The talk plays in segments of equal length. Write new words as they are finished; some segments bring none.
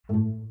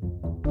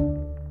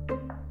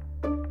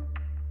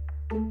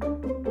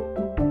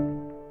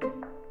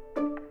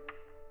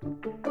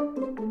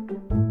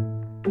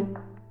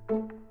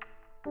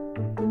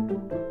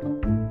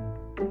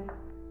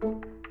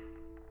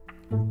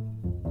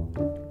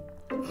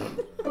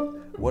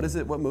What is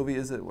it? What movie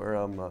is it where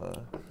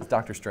it's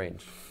Doctor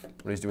Strange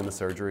when he's doing the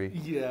surgery?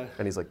 Yeah.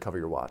 And he's like, cover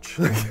your watch.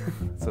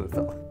 That's what it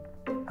felt like.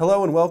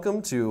 Hello and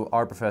welcome to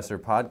Our Professor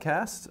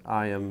podcast.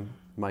 I am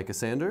Micah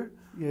Sander.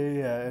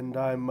 Yeah, and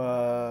I'm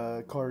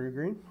Carter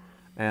Green.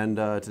 And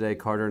today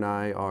Carter and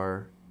I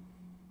are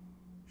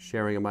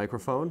sharing a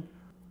microphone.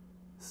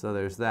 So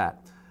there's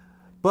that.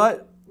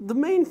 But the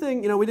main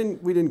thing, we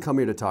didn't come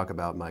here to talk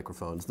about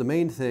microphones. The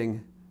main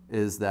thing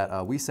is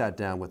that we sat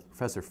down with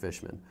Professor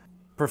Fishman.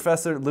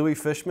 Professor Louis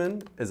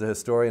Fishman is a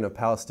historian of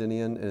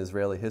Palestinian and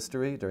Israeli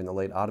history during the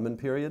Late Ottoman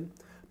period,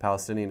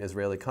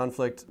 Palestinian-Israeli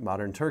conflict,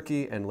 modern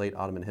Turkey, and Late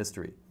Ottoman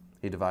history.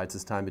 He divides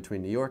his time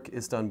between New York,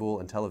 Istanbul,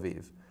 and Tel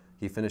Aviv.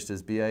 He finished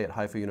his BA at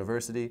Haifa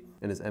University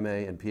and his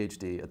MA and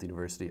PhD at the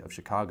University of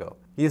Chicago.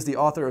 He is the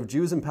author of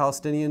Jews and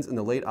Palestinians in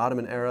the Late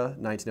Ottoman Era,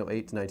 1908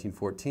 to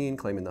 1914,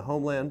 Claiming the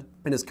Homeland,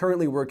 and is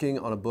currently working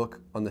on a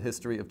book on the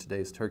history of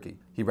today's Turkey.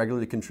 He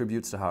regularly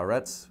contributes to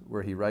Haaretz,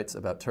 where he writes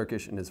about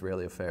Turkish and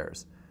Israeli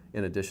affairs,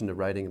 in addition to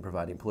writing and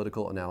providing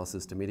political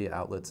analysis to media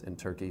outlets in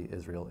Turkey,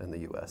 Israel, and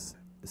the US.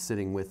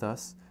 Sitting with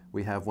us,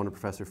 we have one of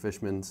Professor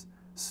Fishman's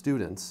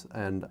students,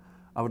 and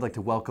I would like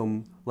to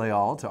welcome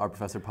Layal to Our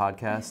Professor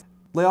podcast.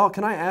 Layal,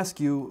 can I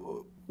ask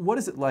you, what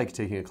is it like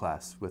taking a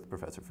class with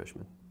Professor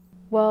Fishman?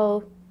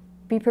 Well,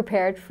 be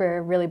prepared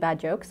for really bad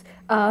jokes.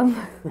 I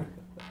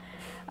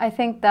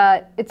think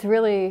that it's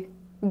really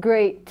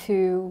great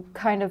to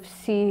kind of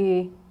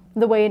see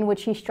the way in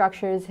which he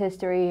structures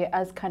history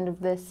as kind of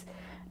this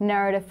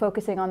narrative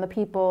focusing on the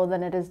people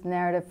than it is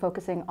narrative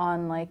focusing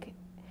on like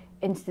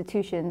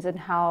institutions and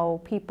how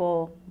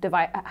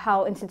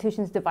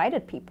institutions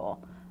divided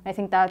people. I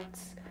think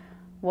that's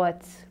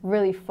what's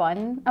really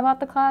fun about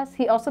the class.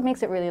 He also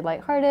makes it really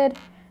lighthearted.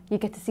 You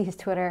get to see his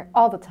Twitter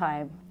all the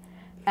time,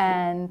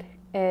 and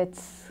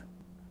it's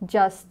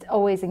just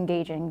always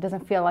engaging. It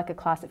doesn't feel like a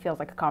class, it feels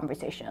like a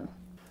conversation.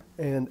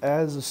 And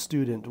as a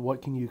student,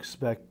 what can you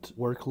expect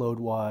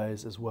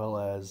workload-wise as well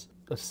as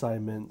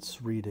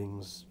assignments,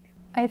 readings?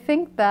 I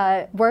think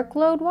that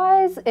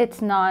workload-wise,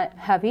 it's not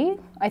heavy.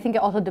 I think it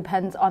also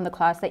depends on the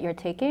class that you're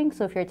taking.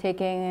 So if you're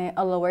taking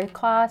a lower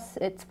class,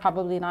 it's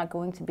probably not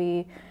going to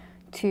be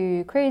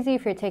too crazy.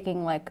 If you're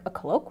taking like a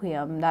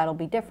colloquium, that'll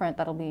be different.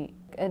 That'll be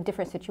a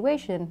different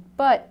situation.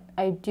 But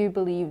I do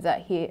believe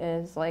that he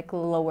is like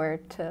lower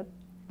to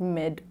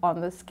mid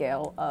on the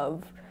scale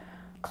of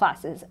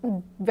classes.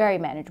 Very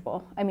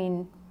manageable. I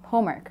mean,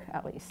 homework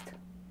at least.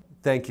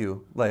 Thank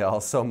you,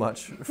 Layal, so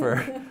much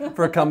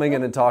for coming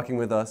in and talking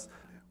with us.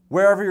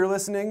 Wherever you're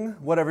listening,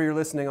 whatever you're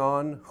listening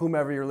on,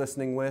 whomever you're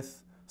listening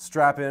with,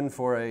 strap in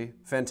for a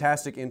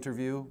fantastic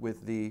interview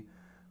with the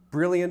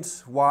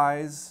brilliant,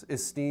 wise,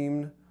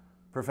 esteemed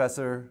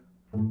Professor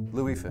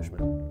Louis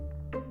Fishman.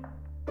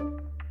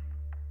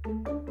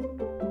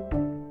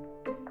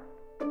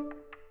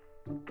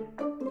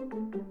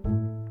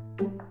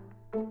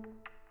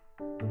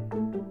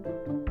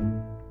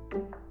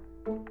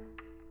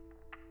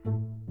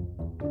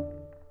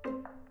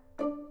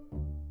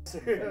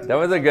 That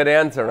was a good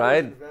answer,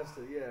 right?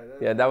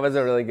 Yeah, that was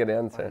a really good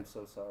answer. I'm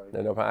so sorry.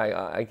 No,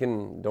 I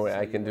can. Don't worry,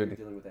 I can do it.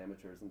 Dealing with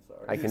amateurs, I'm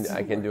sorry.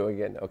 I can do it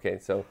again. Okay,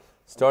 so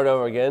start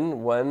over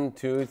again. 1,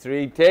 2,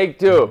 3, take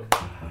 2.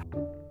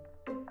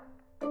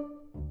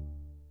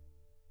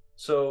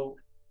 So,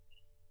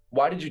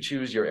 why did you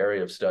choose your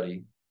area of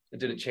study?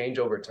 Did it change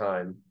over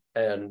time?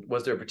 And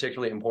was there a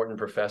particularly important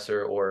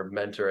professor or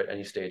mentor at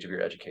any stage of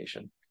your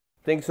education?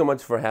 Thanks so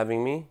much for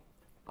having me.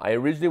 I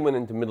originally went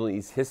into Middle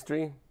East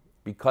history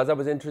because I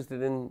was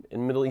interested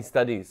in Middle East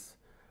studies.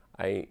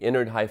 I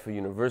entered Haifa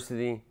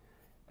University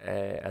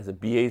as a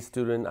BA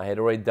student. I had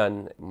already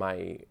done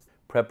my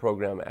prep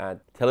program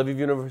at Tel Aviv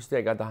University.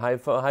 I got to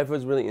Haifa. Haifa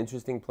is a really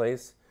interesting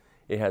place.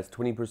 It has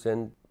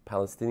 20%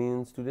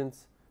 Palestinian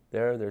students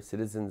there. They're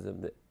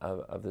citizens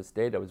of the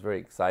state. I was very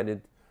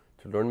excited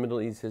to learn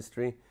Middle East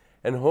history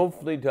and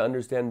hopefully to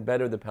understand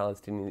better the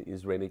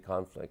Palestinian-Israeli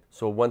conflict.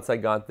 So once I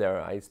got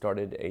there, I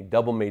started a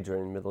double major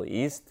in Middle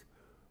East,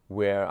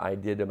 where I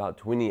did about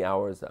 20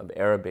 hours of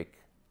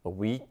Arabic a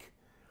week.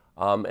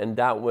 And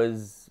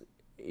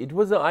it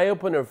was an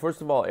eye-opener.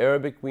 First of all,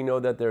 Arabic, we know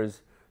that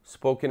there's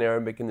spoken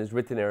Arabic and there's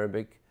written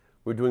Arabic.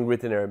 We're doing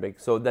written Arabic.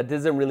 So that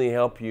doesn't really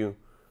help you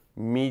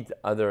meet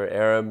other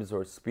Arabs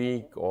or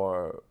speak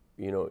or,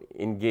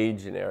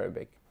 engage in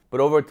Arabic.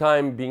 But over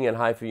time, being at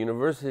Haifa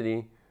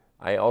University,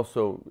 I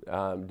also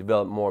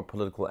developed more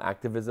political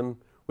activism,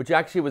 which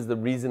actually was the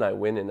reason I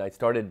went in. I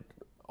started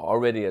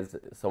already as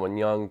someone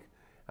young.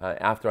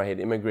 After I had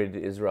immigrated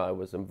to Israel, I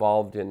was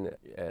involved in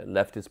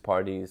leftist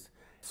parties,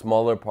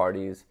 smaller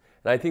parties.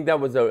 And I think that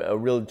was a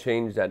real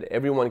change, that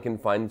everyone can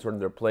find sort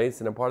of their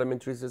place in a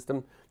parliamentary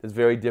system that's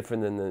very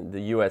different than the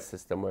US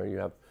system, where you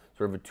have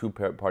sort of a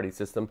two-party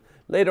system.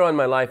 Later on in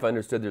my life, I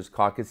understood there's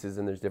caucuses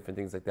and there's different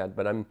things like that,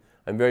 but I'm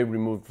very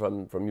removed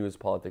from US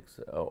politics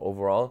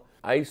overall.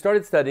 I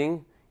started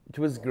studying, it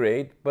was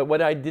great, but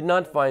what I did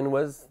not find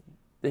was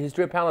the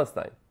history of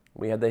Palestine.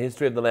 We had the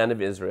history of the land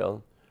of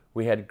Israel.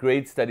 We had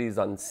great studies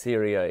on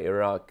Syria,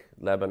 Iraq,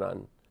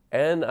 Lebanon.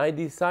 And I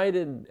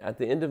decided at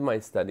the end of my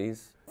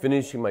studies,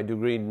 finishing my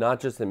degree, not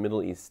just in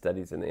Middle East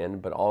studies in the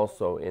end, but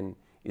also in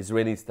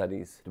Israeli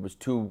studies. There was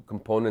two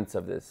components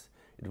of this.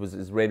 It was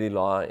Israeli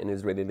law and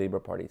Israeli Labor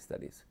Party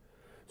studies.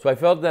 So I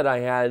felt that I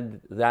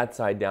had that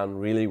side down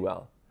really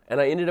well. And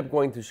I ended up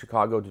going to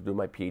Chicago to do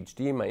my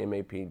PhD, my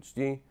MA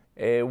PhD,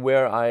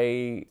 where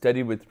I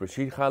studied with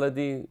Rashid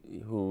Khalidi,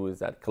 who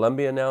is at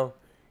Columbia now.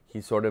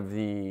 He's sort of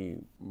the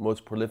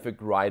most prolific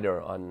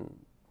writer on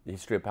the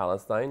history of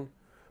Palestine.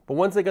 But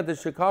once I got to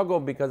Chicago,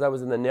 because I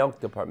was in the NELC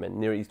department,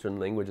 Near Eastern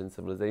Language and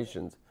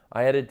Civilizations,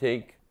 I had to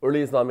take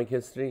early Islamic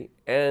history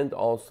and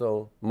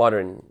also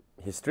modern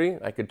history.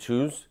 I could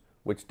choose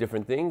which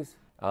different things.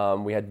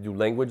 We had to do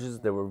languages.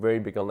 They were very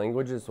big on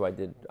languages, so I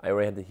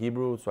already had the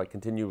Hebrew, so I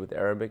continued with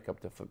Arabic up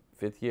to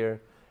fifth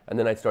year. And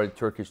then I started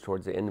Turkish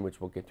towards the end,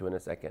 which we'll get to in a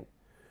second.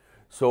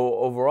 So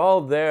overall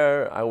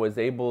there, I was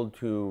able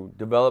to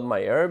develop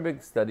my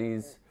Arabic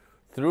studies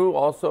through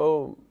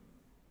also,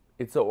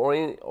 it's an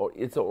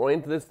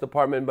Orientalist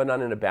department, but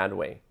not in a bad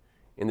way,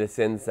 in the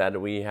sense that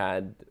we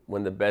had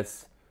one of the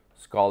best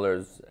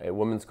scholars, a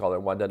woman scholar,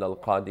 Wadad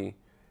al-Qadi,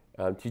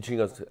 teaching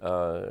us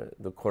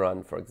the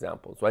Quran, for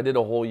example. So I did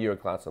a whole year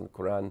class on the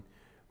Quran,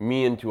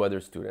 me and two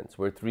other students.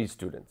 We're 3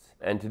 students,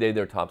 and today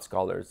they're top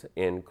scholars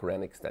in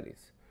Quranic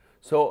studies.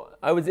 So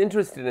I was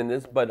interested in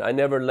this, but I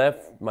never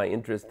left my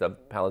interest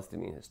of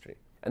Palestinian history.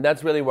 And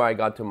that's really where I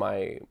got to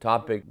my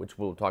topic, which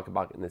we'll talk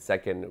about in a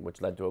second, which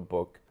led to a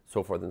book,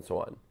 so forth and so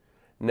on.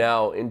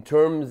 Now, in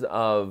terms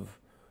of,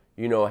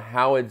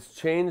 how it's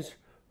changed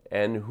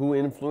and who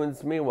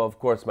influenced me, well, of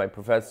course, my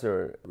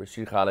professor,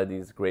 Rashid Khalidi,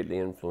 has greatly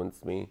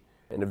influenced me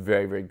in a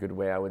very, very good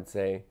way, I would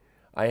say.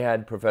 I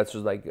had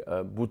professors like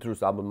Butrus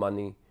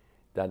Abulmani,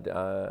 that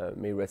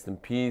may rest in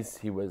peace.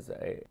 He was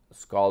a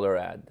scholar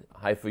at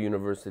Haifa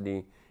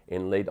University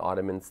in late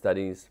Ottoman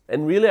studies.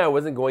 And really, I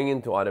wasn't going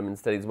into Ottoman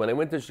studies. When I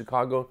went to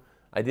Chicago,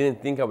 I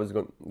didn't think I was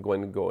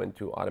going to go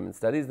into Ottoman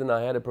studies. Then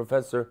I had a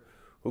professor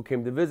who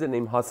came to visit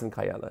named Hassan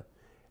Kayala.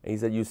 And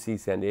he's at UC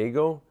San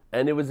Diego.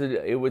 And it was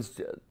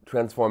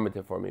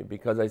transformative for me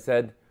because I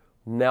said,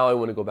 now I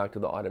want to go back to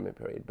the Ottoman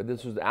period. But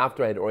this was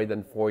after I had already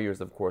done 4 years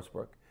of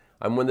coursework.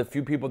 I'm one of the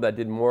few people that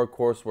did more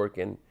coursework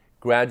in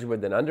graduate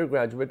than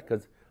undergraduate,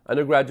 because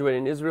undergraduate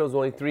in Israel is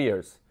only 3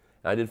 years.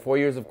 And I did 4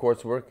 years of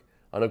coursework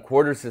on a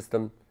quarter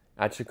system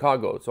at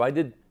Chicago. So I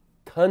did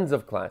tons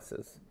of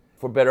classes,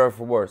 for better or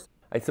for worse.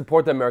 I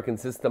support the American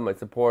system. I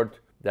support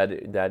that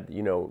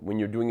when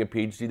you're doing a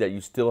PhD that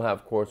you still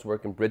have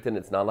coursework. In Britain,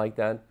 it's not like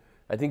that.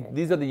 I think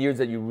these are the years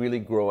that you really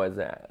grow as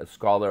a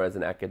scholar, as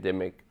an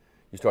academic.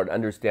 You start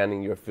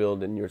understanding your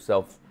field and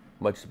yourself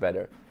much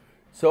better.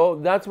 So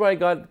that's where I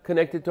got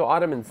connected to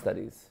Ottoman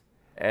studies.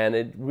 And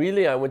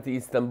I went to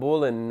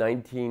Istanbul in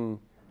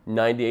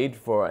 1998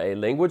 for a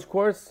language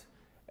course,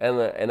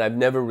 and I've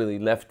never really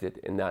left it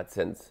in that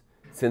sense.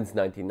 Since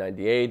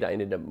 1998, I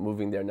ended up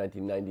moving there in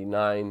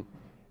 1999,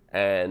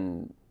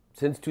 and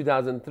since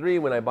 2003,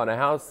 when I bought a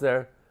house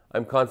there,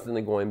 I'm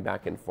constantly going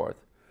back and forth.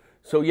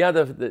 So yeah,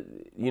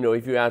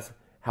 if you ask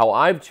how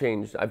I've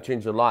changed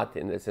a lot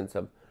in the sense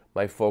of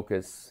my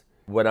focus,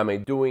 what am I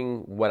doing,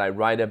 what I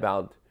write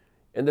about.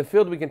 In the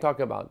field, we can talk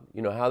about,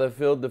 how the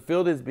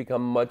field has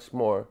become much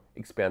more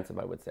expansive,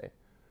 I would say.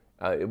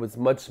 It was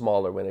much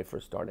smaller when I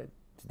first started.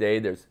 Today,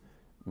 there's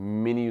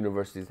many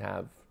universities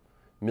have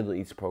Middle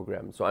East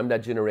programs. So I'm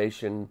that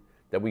generation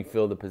that we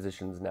fill the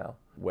positions now,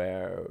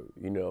 where,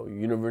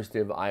 University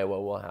of Iowa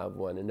will have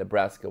one, and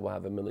Nebraska will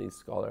have a Middle East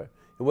scholar.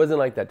 It wasn't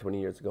like that 20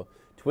 years ago.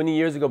 20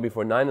 years ago,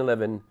 before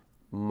 9/11,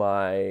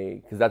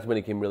 because that's when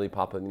it became really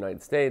popular in the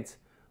United States,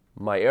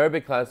 my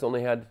Arabic class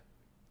only had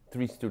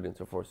 3 students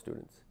or 4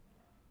 students.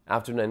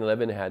 After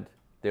 9/11,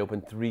 they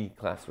opened 3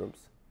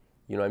 classrooms.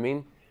 You know what I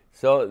mean?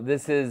 So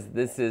this is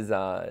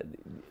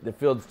the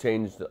field's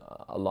changed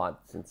a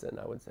lot since then,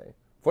 I would say,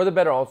 for the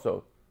better.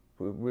 Also,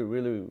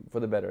 really for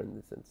the better in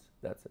the sense.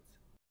 That's it.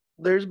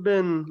 There's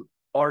been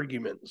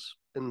arguments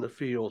in the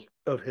field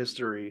of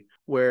history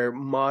where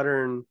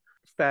modern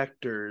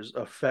factors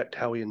affect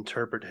how we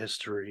interpret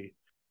history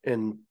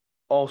in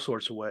all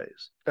sorts of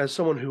ways. As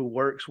someone who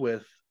works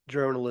with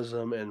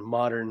journalism and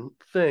modern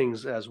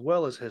things as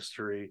well as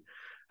history,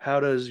 how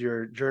does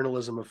your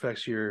journalism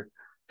affect your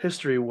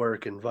history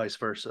work and vice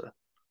versa?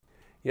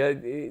 Yeah,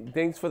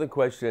 thanks for the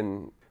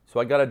question. So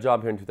I got a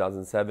job here in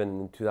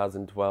 2007. In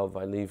 2012,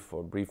 I leave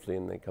for briefly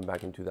and then come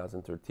back in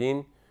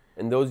 2013.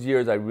 In those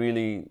years, I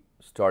really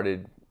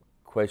started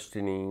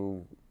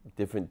questioning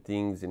different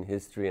things in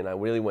history, and I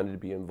really wanted to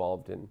be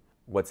involved in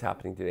what's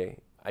happening today.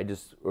 I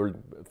just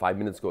 5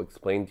 minutes ago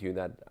explained to you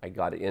that I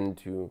got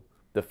into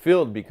the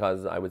field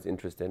because I was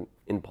interested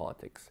in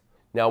politics.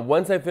 Now,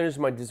 once I finished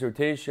my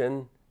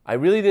dissertation, I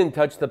really didn't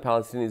touch the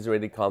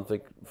Palestinian-Israeli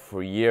conflict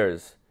for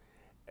years.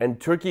 And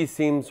Turkey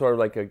seemed sort of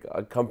like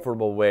a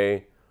comfortable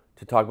way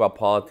to talk about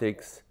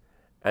politics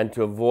and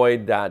to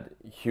avoid that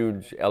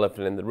huge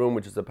elephant in the room,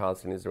 which is the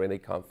Palestinian-Israeli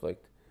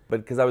conflict. But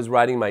because I was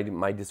writing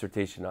my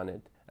dissertation on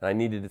it, and I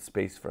needed a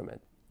space from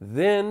it.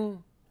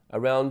 Then,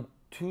 around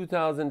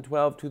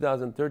 2012,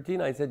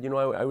 2013, I said,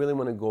 I really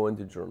want to go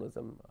into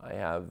journalism. I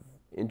have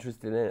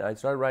interest in it. I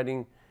started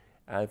writing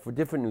for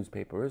different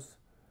newspapers.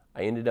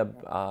 I ended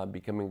up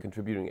becoming a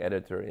contributing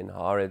editor in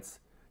Haaretz,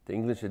 the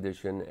English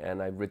edition,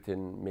 and I've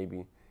written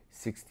maybe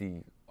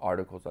 60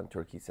 articles on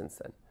Turkey since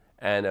then,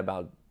 and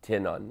about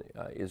 10 on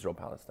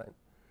Israel-Palestine.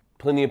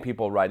 Plenty of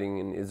people writing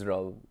in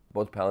Israel,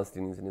 both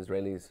Palestinians and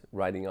Israelis,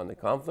 writing on the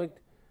conflict.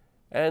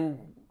 And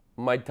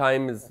my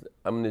time is,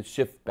 I'm going to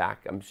shift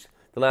back.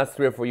 The last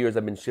 3 or 4 years,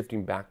 I've been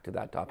shifting back to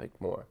that topic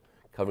more,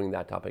 covering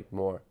that topic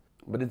more.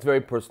 But it's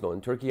very personal.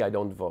 In Turkey, I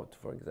don't vote,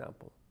 for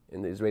example.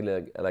 In the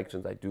Israeli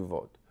elections, I do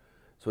vote.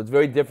 So it's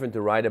very different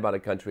to write about a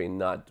country and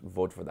not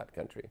vote for that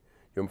country.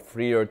 You're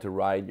freer to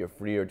write, you're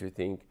freer to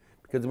think.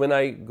 Because when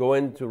I go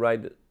in to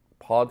write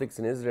politics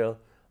in Israel,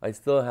 I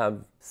still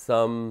have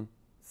some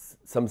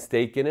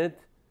stake in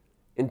it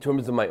in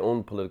terms of my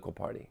own political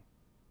party,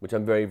 which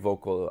I'm very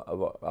vocal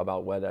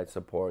about what I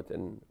support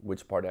and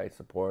which party I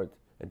support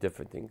and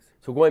different things.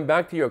 So going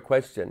back to your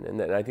question, and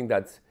then I think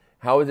that's,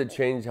 how has it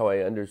changed how I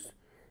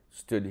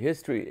understood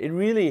history? It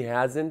really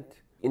hasn't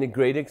in a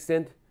great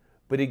extent,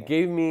 but it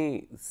gave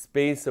me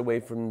space away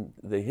from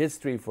the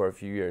history for a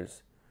few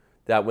years.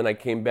 That when I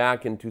came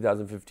back in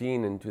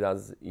 2015 and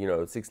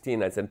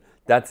 2016, I said,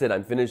 that's it,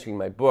 I'm finishing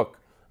my book.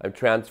 I've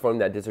transformed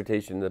that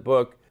dissertation into the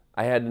book.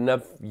 I had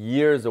enough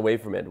years away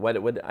from it.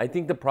 What I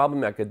think the problem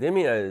in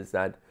academia is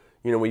that,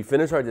 we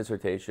finish our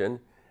dissertation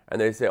and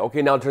they say,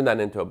 okay, now turn that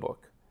into a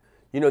book.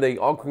 They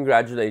all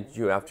congratulate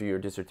you after your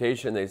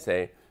dissertation. They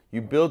say,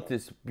 you built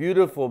this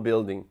beautiful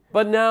building.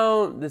 But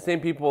now the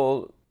same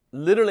people,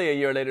 literally a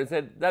year later,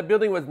 said, that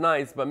building was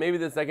nice, but maybe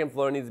the second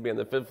floor needs to be on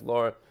the 5th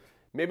floor.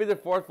 Maybe the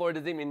 4th floor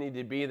doesn't even need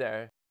to be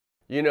there.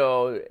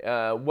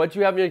 What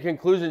you have in your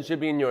conclusion should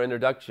be in your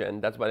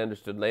introduction. That's what I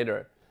understood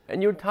later.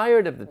 And you're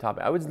tired of the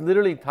topic. I was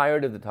literally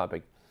tired of the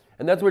topic.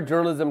 And that's where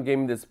journalism gave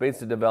me the space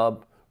to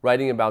develop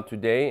writing about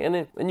today.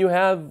 And you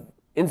have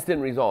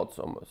instant results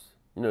almost.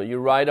 You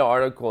write an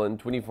article in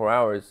 24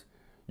 hours,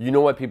 you know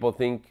what people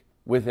think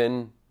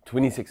within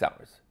 26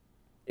 hours.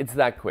 It's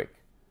that quick.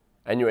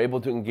 And you're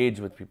able to engage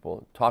with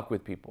people, talk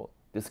with people,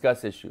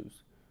 discuss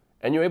issues.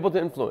 And you're able to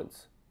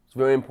influence. It's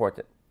very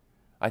important.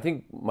 I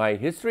think my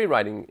history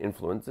writing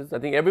influences. I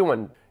think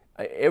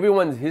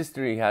everyone's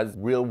history has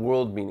real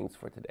world meanings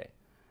for today.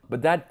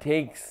 But that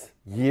takes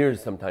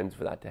years sometimes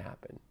for that to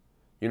happen.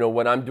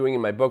 What I'm doing in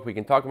my book, we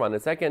can talk about in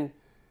a second.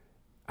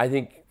 I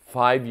think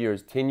 5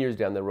 years, 10 years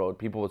down the road,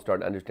 people will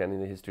start understanding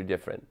the history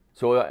different.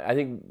 So I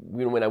think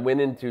when I went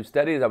into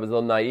studies, I was a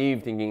little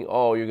naive thinking,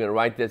 oh, you're going to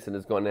write this and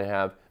it's going to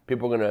have,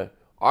 people are going to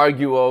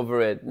argue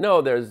over it.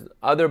 No, there's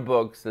other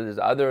books,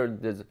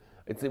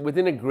 it's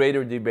within a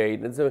greater debate.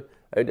 And so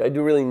I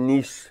do really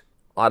niche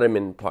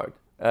Ottoman part,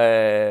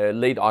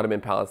 late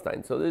Ottoman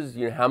Palestine. So there's,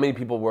 how many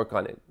people work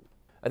on it.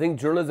 I think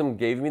journalism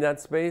gave me that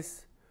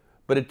space,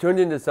 but it turned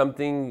into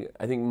something,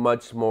 I think,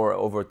 much more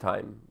over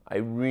time. I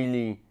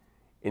really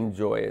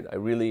enjoy it. I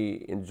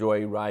really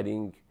enjoy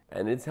writing,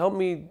 and it's helped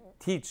me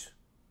teach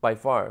by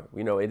far.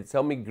 It's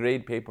helped me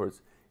grade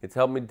papers. It's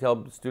helped me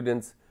tell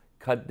students,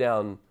 cut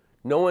down.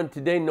 No one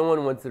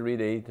wants to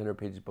read an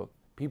 800-page book.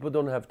 People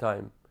don't have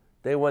time.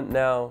 They want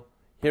now,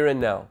 here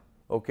and now.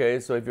 Okay,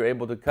 so if you're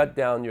able to cut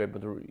down, you're able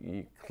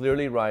to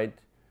clearly write,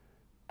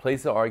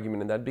 place an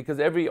argument in that, because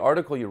every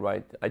article you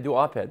write, I do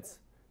op-eds.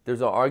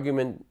 There's an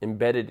argument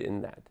embedded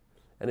in that.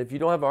 And if you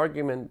don't have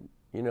argument,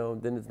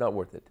 then it's not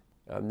worth it.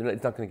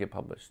 It's not going to get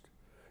published.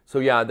 So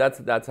yeah,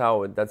 that's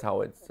how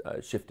it's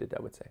shifted,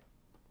 I would say.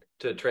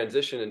 To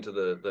transition into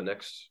the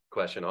next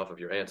question off of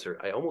your answer,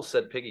 I almost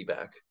said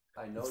piggyback.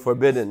 I know it's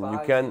forbidden. You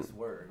can't. this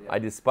word, yeah. I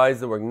despise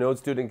the word. No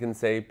student can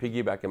say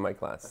piggyback in my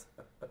class.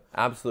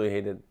 Absolutely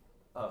hate it.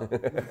 Oh.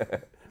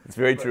 It's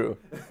very true.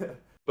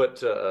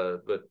 But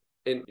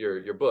in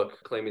your book,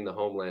 Claiming the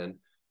Homeland,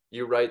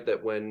 you write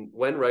that when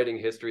writing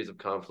histories of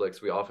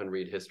conflicts, we often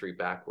read history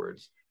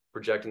backwards,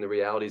 projecting the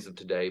realities of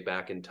today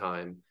back in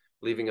time,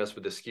 leaving us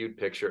with a skewed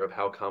picture of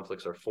how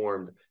conflicts are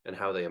formed and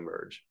how they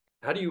emerge.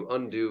 How do you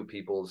undo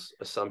people's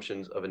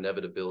assumptions of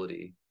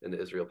inevitability in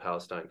the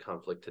Israel-Palestine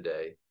conflict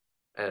today?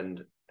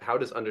 And how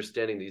does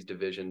understanding these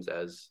divisions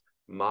as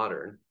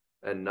modern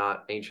and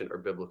not ancient or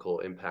biblical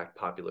impact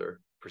popular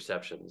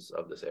perceptions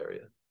of this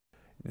area?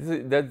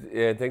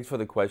 Thanks for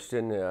the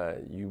question.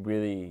 You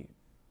really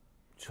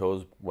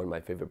chose one of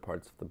my favorite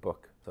parts of the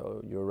book.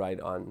 So you're right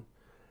on.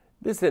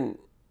 Listen,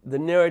 the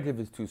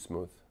narrative is too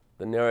smooth.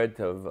 The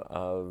narrative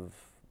of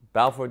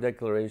Balfour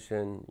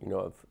Declaration,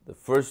 of the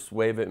first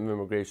wave of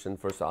immigration,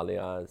 first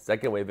Aliyah,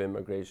 second wave of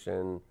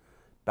immigration,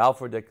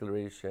 Balfour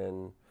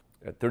Declaration,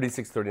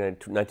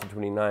 3639,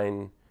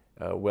 1929,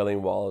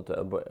 Wailing Wall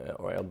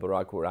or El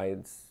Barak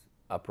riots,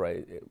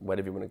 uprising,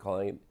 whatever you want to call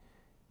it,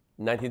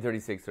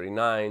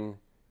 1936-39,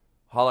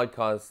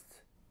 Holocaust,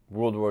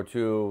 World War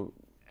II,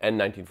 and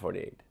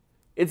 1948.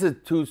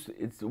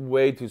 It's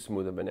way too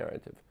smooth of a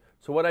narrative.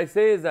 So what I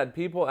say is that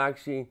people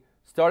actually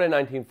started in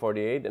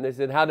 1948 and they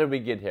said, how did we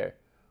get here?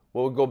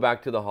 Well, we'll go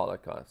back to the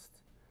Holocaust.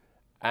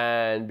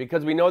 And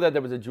because we know that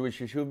there was a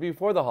Jewish issue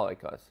before the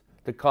Holocaust,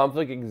 The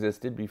conflict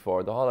existed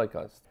before the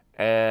Holocaust.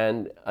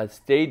 And a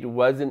state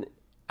wasn't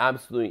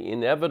absolutely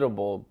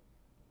inevitable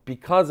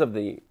because of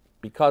the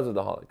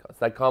Holocaust.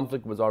 That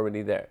conflict was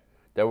already there.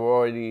 There were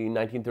already, in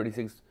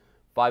 1936,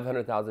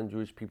 500,000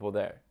 Jewish people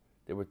there.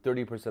 They were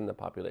 30% of the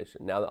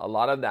population. Now, a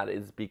lot of that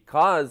is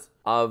because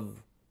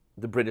of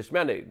the British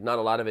mandate. Not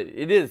a lot of it.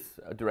 It is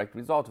a direct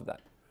result of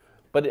that.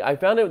 But I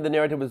found the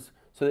narrative was,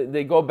 so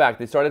they go back.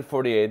 They started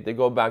 48. They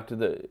go back to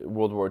the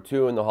World War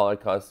II and the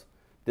Holocaust.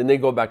 Then they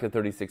go back to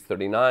 36,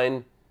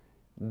 39.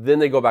 Then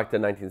they go back to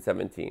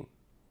 1917.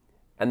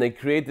 And they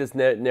create this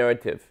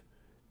narrative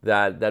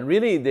that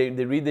really, they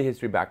read the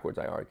history backwards,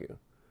 I argue.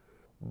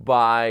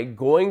 By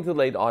going to the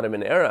Late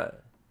Ottoman Era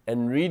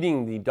and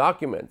reading the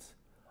documents,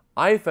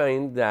 I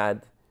find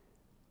that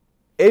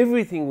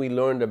everything we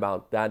learned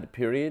about that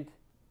period,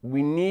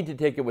 we need to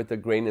take it with a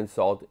grain of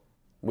salt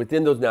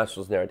within those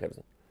nationalist narratives.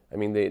 I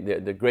mean,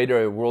 the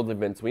greater world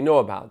events we know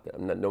about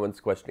them, no one's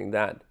questioning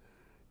that.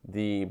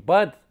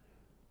 But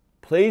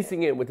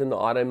placing it within the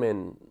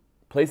Ottoman,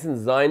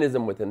 placing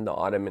Zionism within the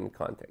Ottoman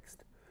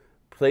context,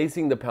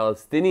 placing the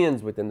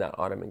Palestinians within that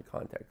Ottoman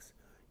context,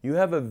 you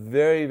have a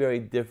very, very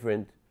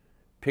different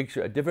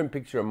picture. A different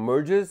picture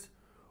emerges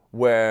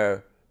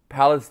where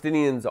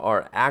Palestinians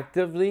are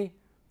actively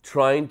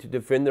trying to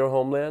defend their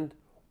homeland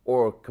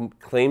or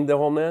claim their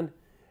homeland,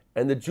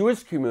 and the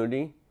Jewish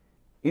community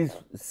is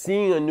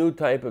seeing a new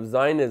type of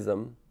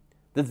Zionism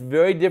that's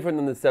very different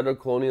than the settler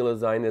colonial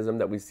Zionism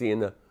that we see in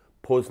the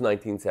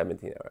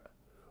post-1917 era,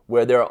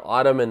 where they're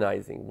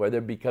Ottomanizing, where they're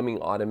becoming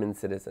Ottoman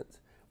citizens,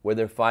 where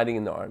they're fighting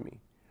in the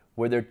army,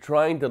 where they're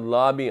trying to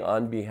lobby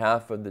on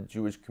behalf of the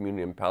Jewish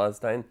community in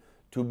Palestine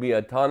to be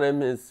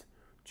autonomous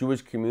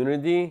Jewish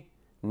community,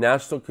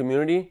 national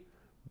community,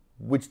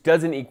 which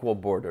doesn't equal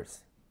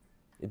borders.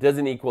 It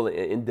doesn't equal an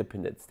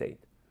independent state.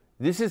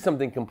 This is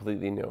something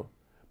completely new.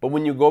 But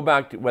when you go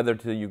back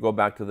to, you go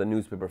back to the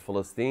newspaper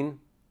Philistine,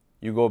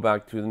 you go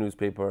back to the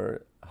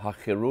newspaper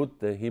Haaretz,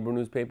 the Hebrew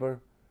newspaper,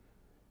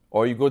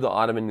 or you go to the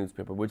Ottoman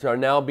newspaper, which are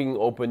now being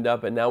opened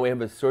up, and now we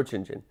have a search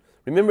engine.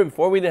 Remember,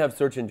 before we didn't have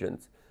search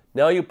engines.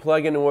 Now you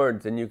plug in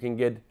words and you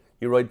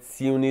write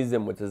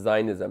Zionism, which is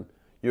Zionism.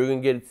 You're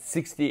going to get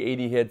 60,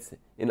 80 hits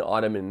in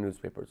Ottoman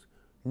newspapers.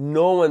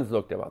 No one's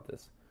looked about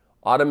this.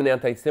 Ottoman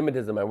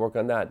anti-Semitism, I work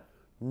on that.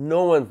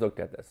 No one's looked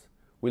at this.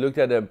 We looked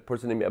at a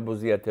person named Abu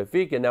Ziyad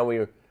Tawfiq, and now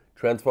we're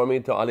transforming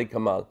it to Ali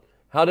Kamal.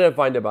 How did I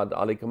find about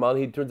Ali Kamal?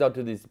 He turns out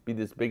to be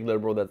this big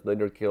liberal that's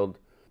later killed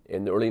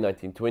in the early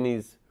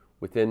 1920s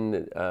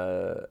within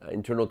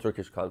internal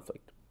Turkish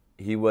conflict.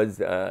 He was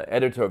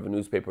editor of a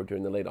newspaper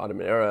during the Late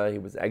Ottoman Era. He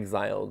was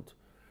exiled.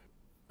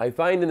 I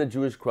find in the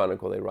Jewish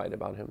Chronicle they write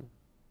about him.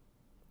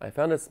 I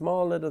found a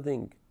small little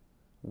thing.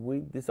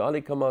 This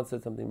Ali Kamal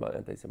said something about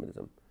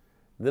anti-Semitism.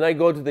 Then I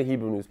go to the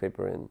Hebrew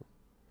newspaper in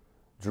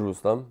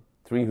Jerusalem,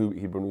 3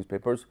 Hebrew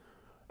newspapers,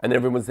 and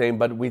everyone's saying,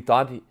 but we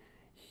thought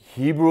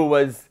Hebrew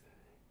was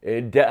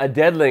a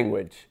dead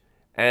language,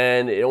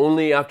 and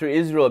only after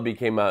Israel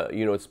became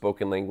a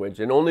spoken language,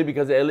 and only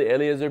because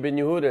Eliezer ben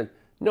Yehuda.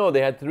 No,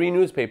 they had 3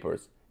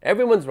 newspapers.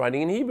 Everyone's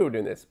writing in Hebrew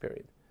during this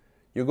period.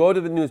 You go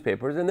to the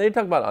newspapers, and they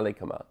talk about Ali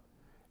Kamal,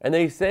 and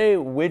they say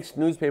which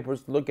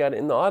newspapers to look at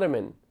in the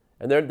Ottoman,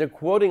 and they're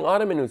quoting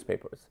Ottoman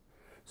newspapers.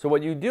 So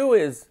what you do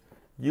is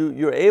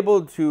you're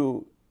able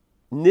to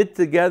knit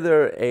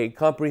together a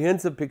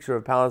comprehensive picture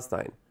of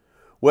Palestine,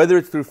 whether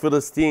it's through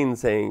Philistine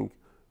saying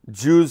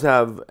Jews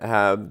have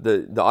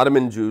the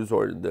Ottoman Jews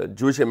or the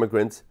Jewish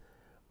immigrants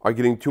are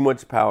getting too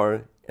much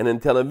power, and in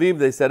Tel Aviv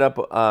they set up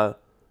a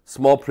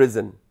small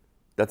prison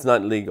that's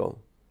not legal.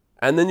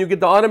 And then you get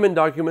the Ottoman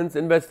documents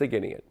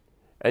investigating it.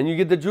 And you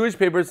get the Jewish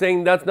papers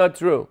saying that's not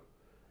true.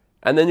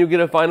 And then you get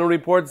a final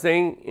report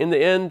saying in the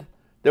end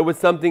there was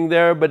something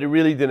there, but it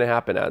really didn't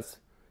happen as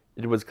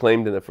it was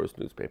claimed in the first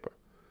newspaper.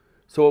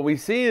 So what we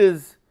see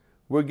is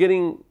we're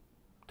getting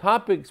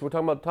topics, we're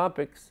talking about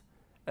topics,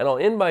 and I'll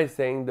end by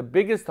saying the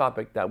biggest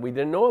topic that we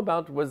didn't know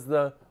about was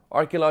the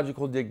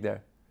archaeological dig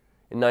there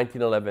in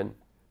 1911.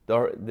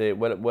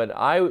 What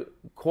I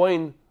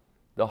coined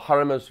the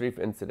Haram al-Sharif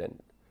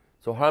incident.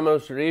 So Haram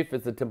al-Sharif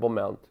is the Temple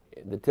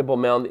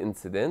Mount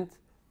incident,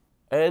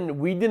 and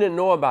we didn't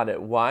know about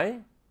it. Why?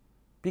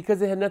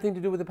 Because it had nothing to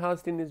do with the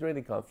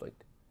Palestinian-Israeli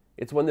conflict.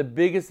 It's one of the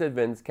biggest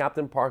events.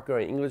 Captain Parker,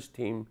 an English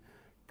team,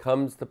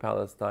 comes to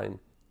Palestine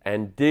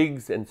and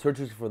digs and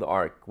searches for the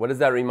Ark. What does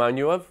that remind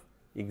you of?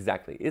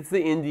 Exactly. It's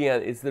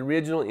the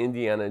original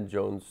Indiana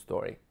Jones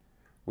story.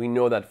 We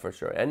know that for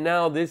sure. And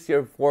now this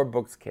year 4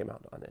 books came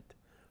out on it.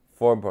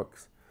 4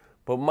 books.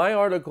 But my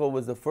article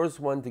was the first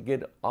one to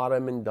get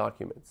Ottoman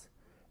documents.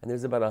 And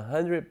there's about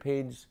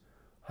 100-page,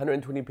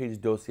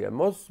 120-page dossier.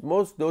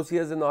 Most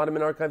dossiers in the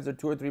Ottoman archives are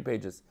 2 or 3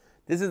 pages.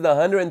 This is the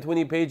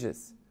 120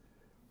 pages.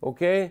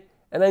 Okay?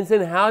 And I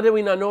said, how did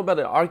we not know about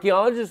it?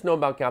 Archaeologists know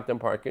about Captain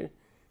Parker.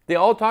 They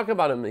all talk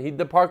about him,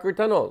 the Parker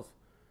tunnels.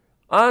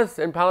 Us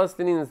in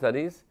Palestinian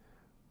studies,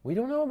 we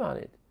don't know about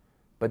it.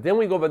 But then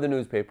we go by the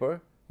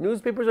newspaper.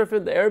 Newspapers are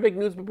filled, the Arabic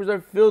newspapers are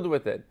filled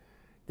with it.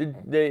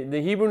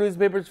 The Hebrew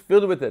newspapers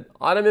filled with it.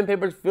 Ottoman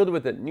papers filled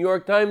with it. New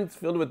York Times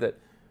filled with it.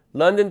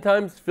 London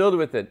Times filled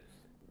with it.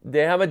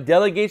 They have a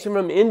delegation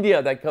from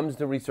India that comes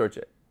to research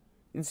it.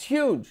 It's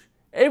huge.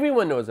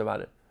 Everyone knows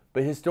about it.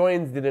 But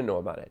historians didn't know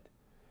about it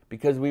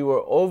because we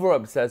were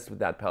over-obsessed with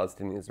that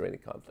Palestinian-Israeli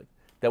conflict,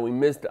 that we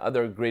missed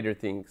other greater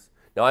things.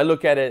 Now I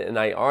look at it and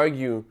I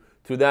argue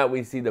through that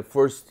we see the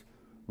first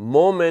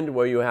moment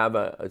where you have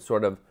a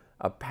sort of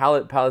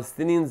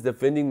Palestinians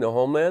defending the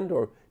homeland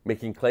or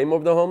making claim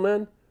of the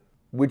homeland,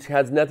 which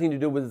has nothing to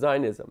do with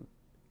Zionism.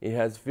 It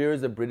has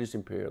fears of British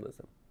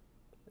imperialism.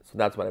 So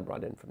that's what I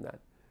brought in from that.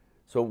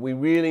 So we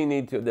really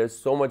need to, there's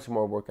so much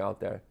more work out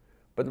there,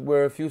 but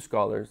we're a few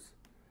scholars.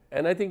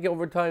 And I think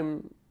over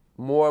time,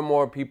 more and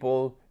more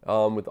people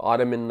with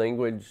Ottoman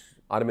language,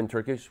 Ottoman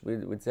Turkish, we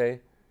would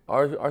say,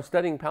 are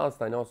studying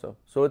Palestine also.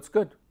 So it's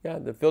good. Yeah,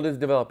 the field is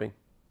developing,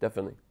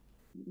 definitely.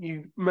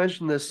 You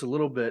mentioned this a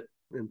little bit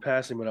in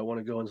passing, but I want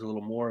to go into a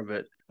little more of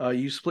it.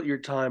 You split your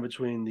time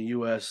between the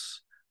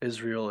U.S.,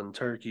 Israel, and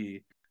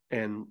Turkey,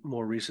 and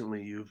more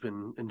recently you've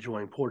been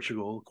enjoying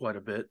Portugal quite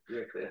a bit.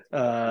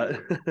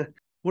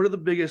 What are the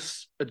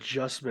biggest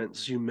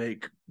adjustments you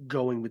make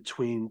going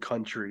between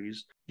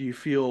countries? Do you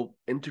feel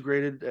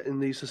integrated in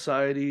these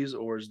societies,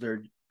 or is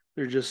there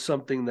just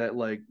something that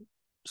like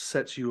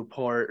sets you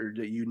apart or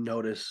that you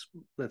notice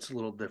that's a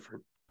little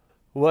different?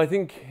 Well, I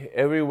think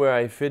everywhere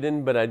I fit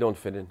in, but I don't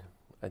fit in.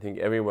 I think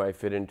everywhere I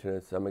fit in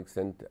to some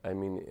extent. I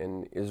mean,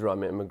 in Israel,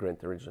 I'm an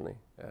immigrant originally.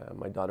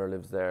 My daughter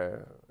lives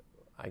there.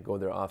 I go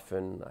there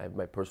often. I have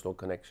my personal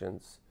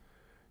connections.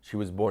 She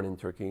was born in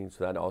Turkey,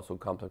 so that also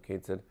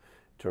complicates it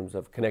in terms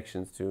of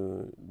connections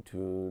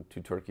to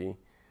Turkey.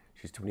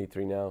 She's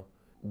 23 now.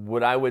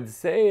 What I would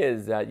say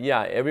is that,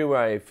 yeah,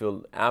 everywhere I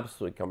feel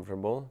absolutely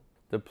comfortable.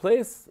 The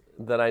place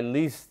that I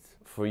least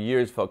for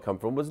years felt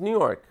comfortable was New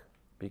York,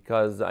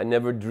 because I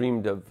never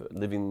dreamed of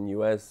living in the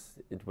US.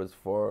 It was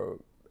for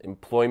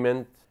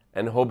employment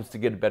and hopes to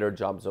get better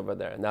jobs over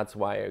there. And that's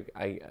why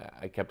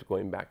I kept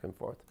going back and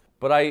forth.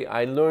 But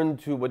I learned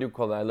to,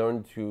 I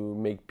learned to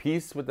make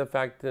peace with the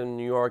fact in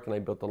New York, and I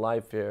built a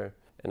life here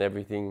and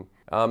everything.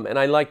 And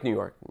I like New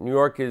York. New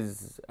York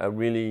is a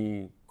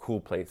really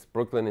cool place.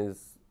 Brooklyn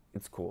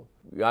it's cool.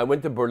 I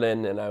went to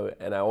Berlin, and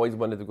I always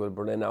wanted to go to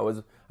Berlin.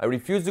 I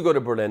refused to go to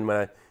Berlin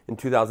in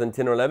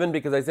 2010 or 11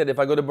 because I said, if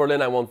I go to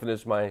Berlin, I won't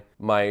finish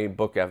my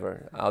book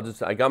ever.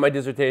 I got my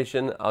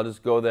dissertation, I'll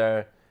just go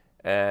there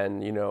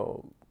and,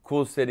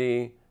 cool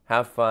city,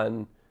 have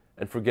fun,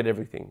 and forget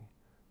everything.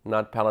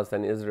 Not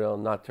Palestine, Israel,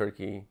 not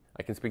Turkey.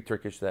 I can speak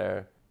Turkish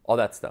there, all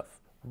that stuff.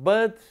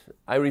 But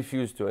I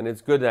refused to, and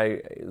it's good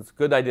I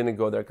didn't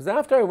go there. Because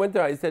after I went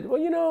there, I said,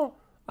 well,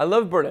 I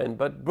love Berlin,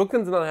 but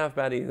Brooklyn's not half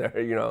bad either,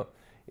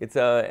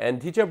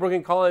 and teaching at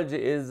Brooklyn College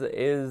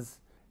is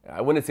I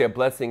wouldn't say a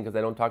blessing because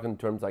I don't talk in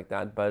terms like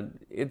that, but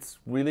it's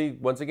really,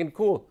 once again,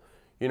 cool.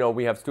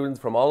 We have students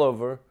from all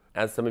over.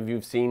 As some of you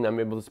have seen, I'm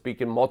able to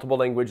speak in multiple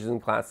languages in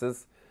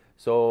classes.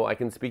 So I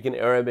can speak in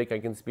Arabic, I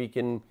can speak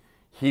in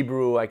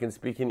Hebrew, I can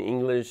speak in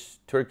English,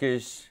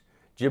 Turkish,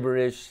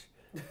 gibberish,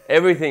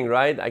 everything,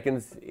 right? I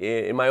can,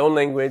 in my own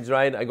language,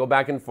 right? I go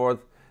back and forth.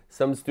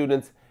 Some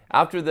students,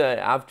 after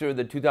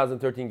the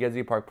 2013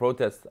 Gezi Park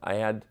protests, I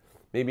had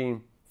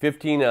maybe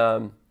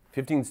 15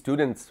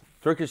 students,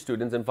 Turkish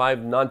students, and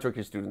 5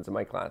 non-Turkish students in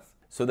my class.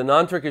 So the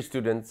non-Turkish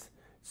students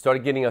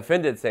started getting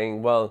offended,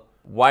 saying, well,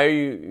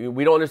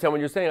 we don't understand what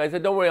you're saying. I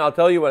said, don't worry, I'll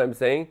tell you what I'm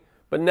saying.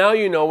 But now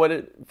you know what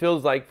it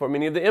feels like for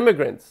many of the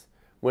immigrants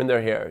when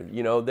they're here.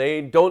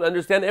 They don't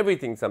understand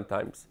everything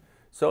sometimes.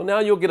 So now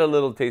you'll get a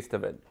little taste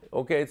of it.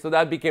 Okay, so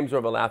that became sort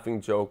of a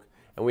laughing joke,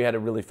 and we had a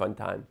really fun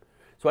time.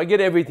 So I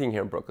get everything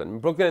here in Brooklyn. In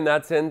Brooklyn, in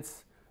that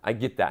sense, I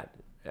get that.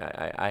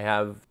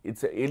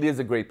 It is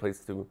a great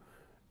place to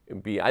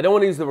be. I don't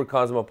want to use the word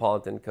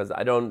cosmopolitan because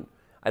I don't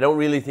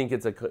really think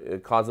it's a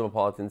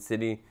cosmopolitan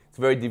city. It's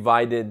very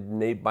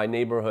divided by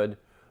neighborhood.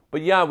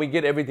 But yeah, we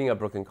get everything at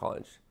Brooklyn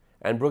College.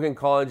 And Brooklyn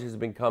College has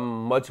become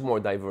much more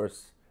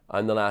diverse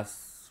in the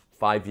last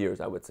 5 years,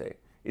 I would say.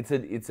 It's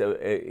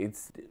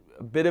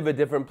a bit of a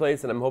different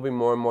place, and I'm hoping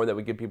more and more that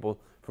we get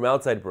people from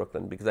outside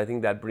Brooklyn, because I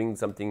think that brings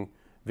something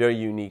very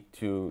unique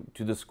to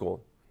the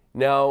school.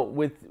 Now,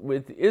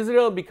 with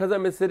Israel, because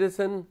I'm a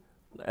citizen,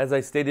 as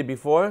I stated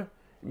before,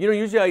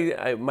 usually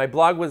my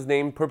blog was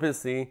named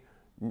purposely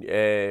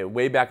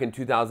way back in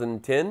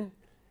 2010,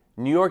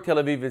 New York, Tel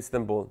Aviv,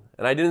 Istanbul.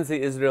 And I didn't say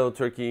Israel,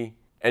 Turkey,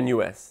 and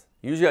US.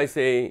 Usually I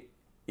say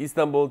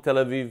Istanbul, Tel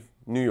Aviv,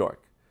 New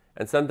York.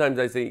 And sometimes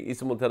I say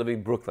Istanbul, Tel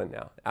Aviv, Brooklyn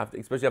now,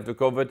 especially after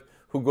COVID.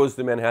 Who goes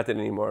to Manhattan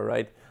anymore,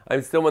 right?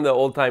 I'm still one of the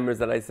old timers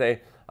that I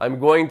say, I'm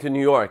going to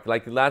New York.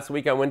 Like last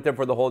week I went there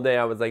for the whole day.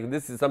 I was like,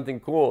 this is something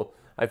cool.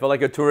 I felt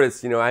like a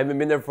tourist, I haven't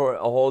been there for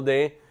a whole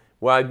day,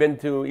 where I've been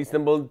to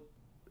Istanbul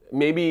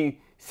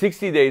maybe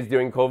 60 days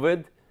during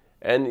COVID,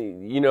 and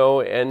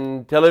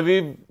and Tel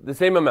Aviv the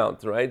same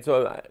amount, right?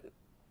 So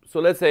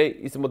let's say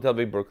Istanbul, Tel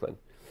Aviv, Brooklyn.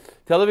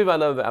 Tel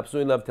Aviv,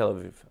 absolutely love Tel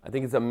Aviv. I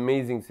think it's an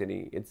amazing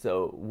city. It's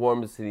a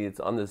warm city. It's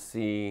on the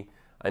sea.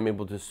 I'm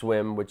able to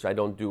swim, which I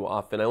don't do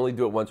often. I only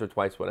do it once or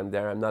twice when I'm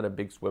there. I'm not a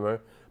big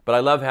swimmer, but I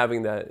love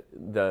having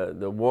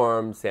the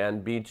warm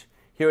sand beach.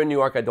 Here in New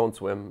York, I don't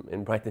swim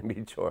in Brighton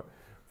Beach or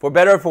For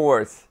better or for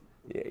worse.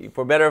 Yeah,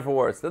 for better or for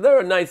worse. So there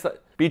are nice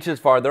beaches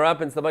farther up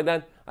and stuff like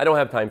that. I don't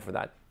have time for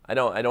that. I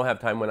don't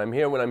have time when I'm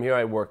here. When I'm here,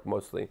 I work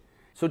mostly.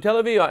 So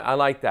Tel Aviv, I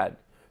like that.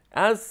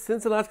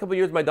 Since the last couple of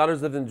years, my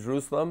daughter's lived in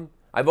Jerusalem.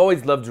 I've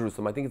always loved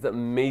Jerusalem. I think it's an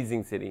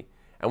amazing city.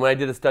 And when I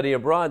did a study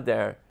abroad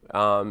there,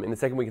 in the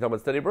second week, we can talk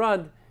about study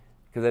abroad,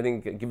 because I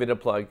think, give it a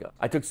plug,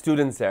 I took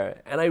students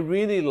there. And I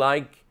really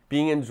like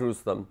being in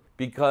Jerusalem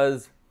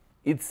because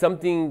it's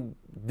something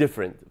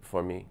different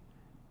for me.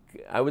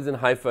 I was in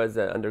Haifa as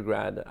an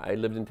undergrad. I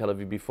lived in Tel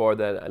Aviv before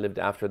that. I lived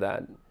after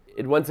that.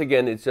 Once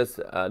again, it's just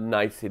a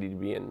nice city to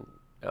be in.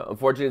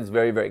 Unfortunately, it's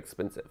very, very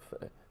expensive.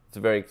 It's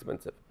very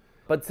expensive.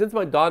 But since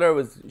my daughter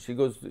she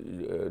goes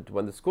to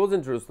one of the schools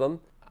in Jerusalem,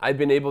 I've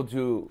been able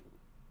to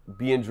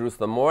be in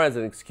Jerusalem more as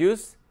an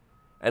excuse.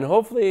 And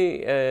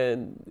hopefully,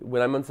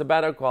 when I'm on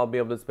sabbatical, I'll be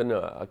able to spend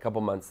a couple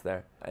months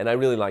there. And I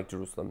really like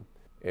Jerusalem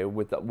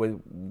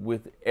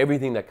with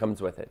everything that comes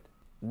with it.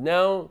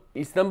 Now,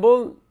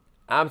 Istanbul,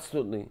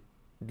 absolutely.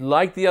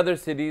 Like the other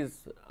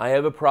cities, I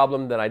have a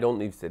problem that I don't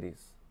leave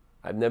cities.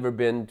 I've never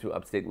been to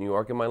upstate New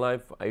York in my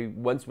life. I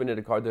once rented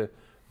a car to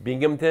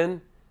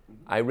Binghamton.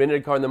 I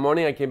rented a car in the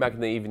morning, I came back in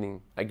the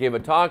evening. I gave a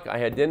talk, I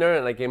had dinner,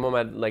 and I came home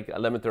at like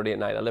 11:30 at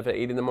night. I left at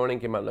 8 in the morning,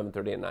 came out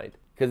 11:30 at night.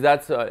 Because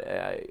that's,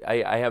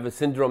 I have a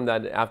syndrome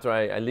that after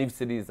I leave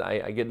cities,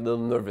 I get a little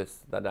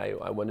nervous that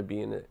I want to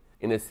be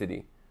in a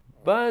city.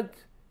 But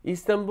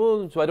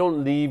Istanbul, so I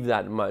don't leave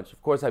that much.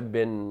 Of course, I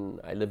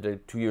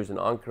lived 2 years in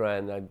Ankara,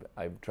 and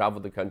I've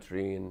traveled the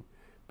country and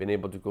been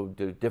able to go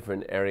to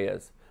different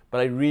areas.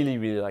 But I really,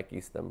 really like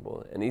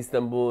Istanbul. And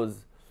Istanbul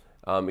is,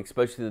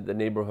 especially the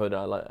neighborhood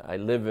I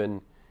live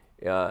in,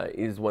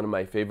 is one of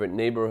my favorite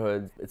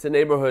neighborhoods. It's a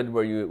neighborhood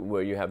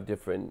where you have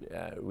different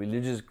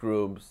religious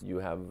groups. You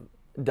have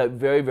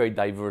very, very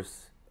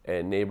diverse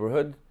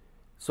neighborhood.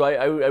 So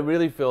I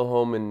really feel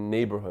home in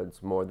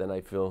neighborhoods more than I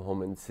feel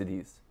home in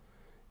cities.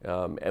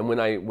 And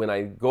when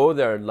I go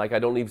there, like I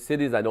don't leave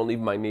cities, I don't leave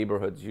my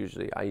neighborhoods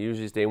usually. I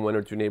usually stay in one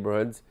or two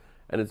neighborhoods,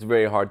 and it's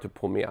very hard to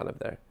pull me out of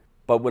there.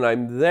 But when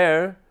I'm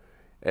there,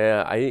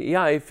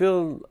 I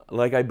feel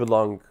like I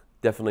belong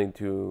definitely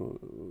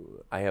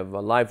to. I have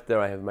a life there.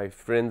 I have my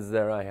friends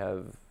there. I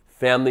have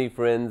family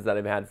friends that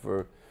I've had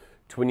for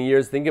 20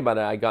 years. Think about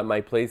it. I got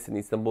my place in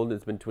Istanbul.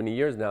 It's been 20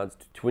 years now. It's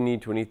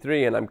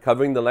 2023, and I'm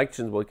covering the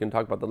elections. Well, we can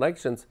talk about the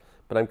elections,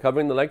 but I'm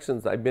covering the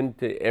elections. I've been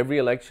to every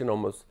election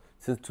almost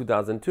since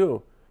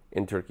 2002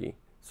 in Turkey.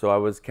 So I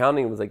was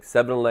counting. It was like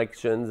 7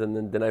 elections,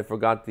 and then I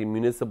forgot the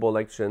municipal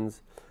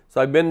elections.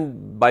 So I've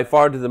been by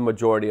far to the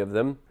majority of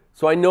them.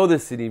 So I know the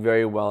city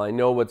very well. I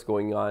know what's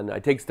going on. I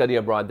take study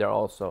abroad there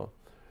also.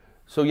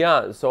 So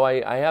yeah, so I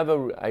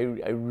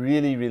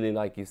really, really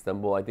like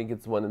Istanbul. I think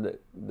it's one of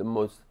the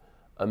most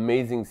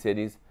amazing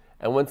cities.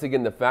 And once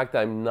again, the fact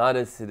that I'm not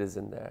a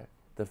citizen there,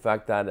 the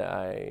fact that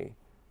I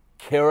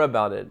care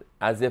about it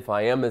as if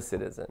I am a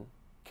citizen,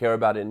 care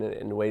about it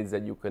in ways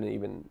that you couldn't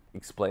even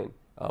explain,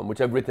 which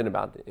I've written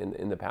about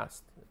in the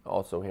past,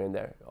 also here and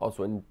there,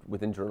 also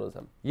within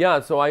journalism. Yeah,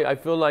 so I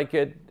feel like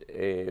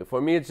it, for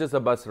me, it's just a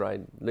bus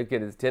ride. Look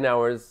at it, it's 10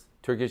 hours,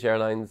 Turkish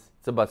Airlines,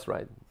 it's a bus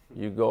ride.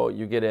 You go,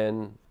 you get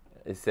in,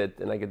 I sit,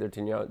 and I get there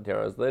 10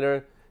 hours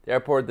later.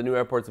 The new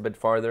airport's a bit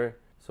farther,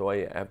 so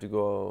I have to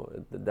go,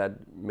 that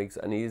makes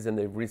unease, and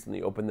they've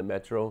recently opened the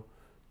metro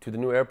to the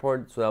new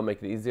airport, so that'll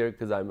make it easier,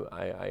 because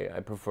I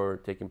prefer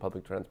taking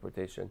public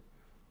transportation,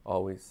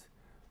 always.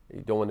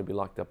 You don't want to be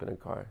locked up in a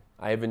car.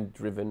 I haven't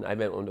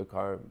owned a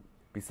car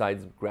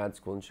besides grad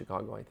school in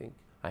Chicago, I think.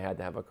 I had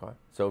to have a car.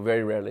 So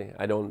very rarely.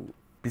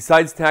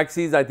 Besides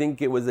taxis, I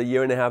think it was a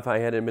year and a half I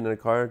hadn't been in a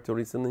car till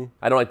recently.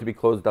 I don't like to be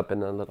closed up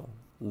in a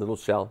little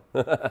shell.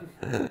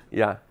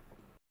 Yeah.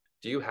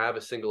 Do you have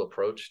a single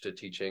approach to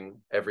teaching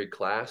every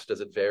class?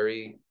 Does it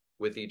vary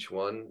with each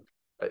one?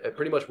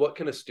 Pretty much, what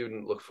can a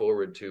student look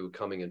forward to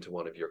coming into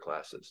one of your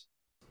classes?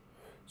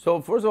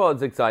 So first of all,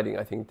 it's exciting.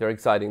 I think they're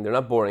exciting. They're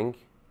not boring.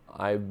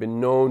 I've been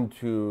known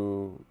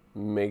to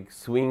make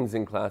swings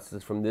in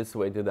classes from this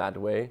way to that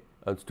way.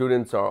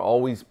 Students are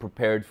always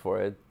prepared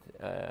for it.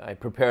 I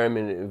prepare them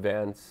in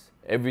advance.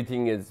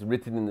 Everything is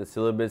written in the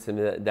syllabus,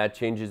 and that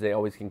changes. They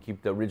always can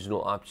keep the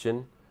original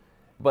option.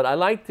 But I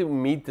like to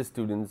meet the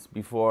students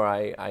before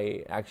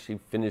I actually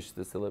finish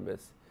the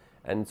syllabus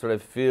and sort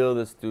of feel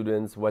the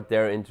students, what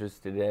they're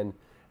interested in.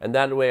 And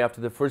that way,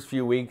 after the first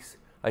few weeks,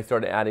 I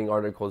started adding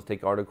articles,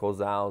 take articles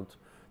out,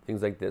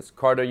 things like this.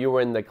 Carter, you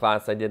were in the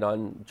class I did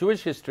on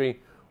Jewish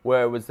history,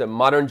 where it was the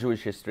modern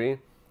Jewish history,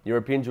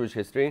 European Jewish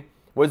history. It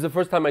was the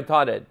first time I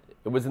taught it.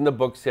 It was in the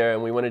books here,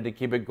 and we wanted to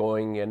keep it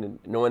going, and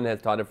no one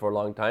has taught it for a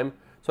long time.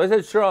 So I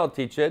said, sure, I'll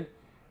teach it.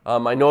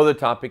 I know the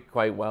topic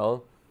quite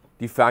well,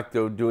 de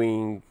facto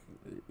doing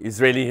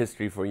Israeli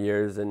history for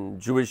years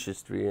and Jewish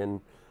history. And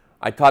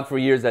I taught for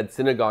years at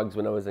synagogues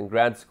when I was in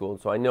grad school,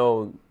 so I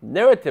know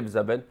narratives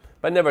of it,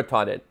 but I never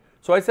taught it.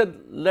 So I said,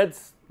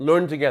 let's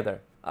learn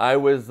together. I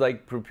was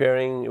like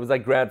preparing, it was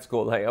like grad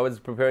school. Like I was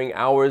preparing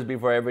hours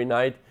before every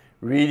night,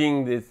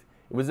 reading this.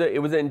 It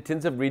was an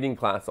intensive reading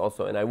class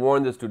also, and I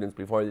warned the students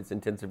before this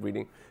intensive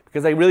reading,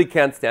 because I really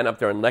can't stand up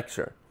there and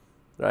lecture.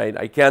 right?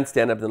 I can't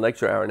stand up in the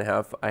lecture hour and a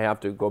half. I have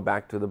to go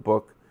back to the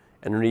book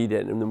and read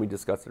it, and then we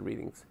discuss the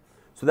readings.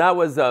 So that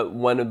was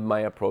one of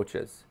my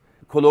approaches.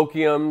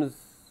 Colloquiums,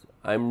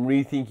 I'm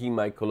rethinking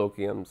my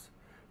colloquiums.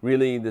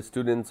 Really, the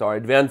students are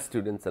advanced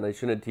students, and I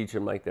shouldn't teach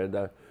them like they're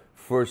the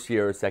first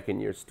year or second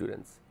year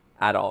students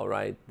at all,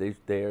 right?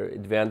 They're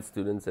advanced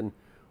students, and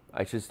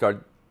I should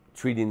start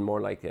treating more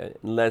like a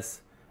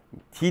less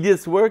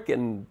tedious work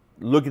and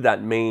look at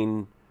that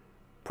main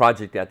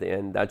project at the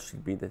end. That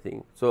should be the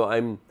thing. So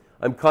I'm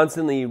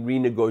constantly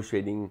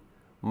renegotiating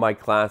my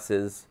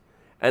classes.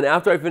 And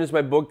after I finished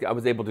my book, I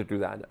was able to do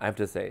that, I have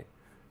to say.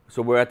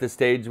 So we're at the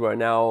stage where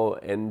now,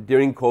 and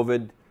during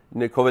COVID,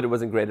 COVID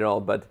wasn't great at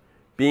all, but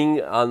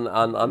being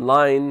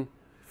online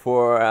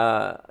for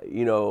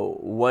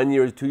 1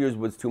 year, 2 years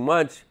was too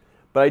much.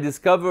 But I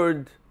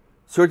discovered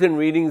certain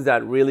readings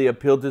that really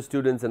appealed to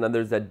students and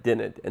others that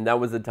didn't. And that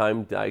was the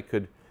time that I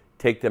could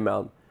take them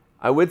out.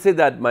 I would say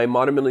that my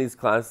Modern Middle East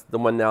class, the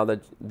one now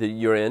that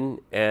you're in,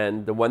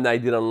 and the one that I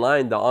did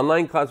online, the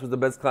online class was the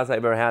best class I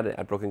ever had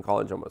at Brooklyn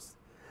College almost.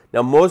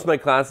 Now, most of my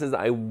classes,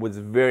 I was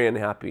very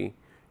unhappy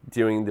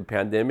during the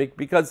pandemic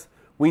because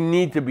we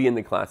need to be in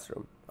the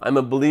classroom. I'm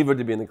a believer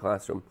to be in the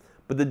classroom.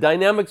 But the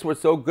dynamics were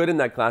so good in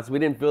that class, we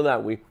didn't feel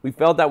that. We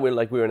felt that we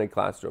were in a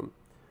classroom.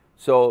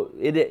 So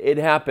it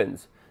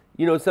happens.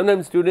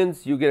 Sometimes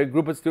students, you get a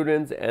group of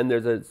students and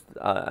there's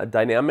a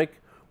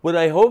dynamic. What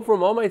I hope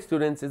from all my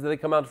students is that they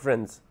come out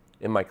friends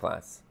in my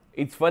class.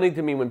 It's funny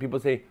to me when people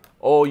say,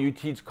 oh, you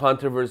teach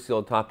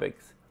controversial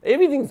topics.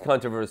 Everything's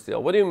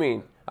controversial. What do you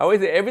mean? I always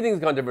say everything's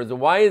controversial.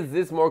 Why is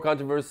this more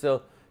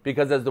controversial?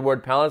 Because there's the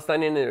word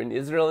Palestinian and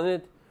Israel in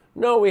it?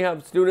 No, we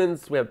have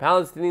students, we have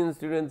Palestinian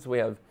students, we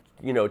have,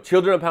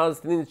 children of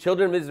Palestinians,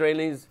 children of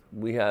Israelis.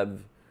 We have,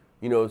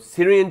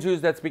 Syrian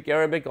Jews that speak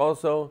Arabic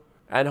also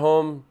at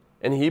home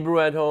and Hebrew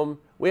at home.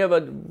 We have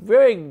a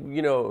very,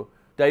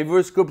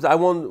 diverse groups. I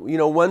won't,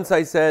 once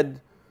I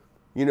said,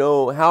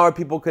 how are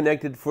people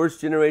connected? First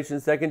generation,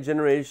 second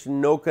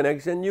generation, no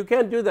connection. You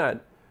can't do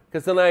that.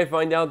 Because then I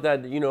find out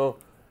that,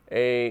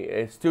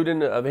 a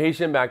student of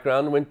Haitian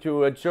background went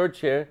to a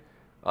church here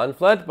on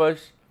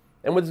Flatbush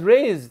and was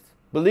raised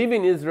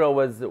believing Israel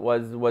was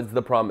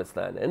the promised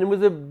land. And it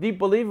was a deep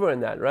believer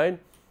in that, right?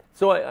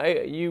 So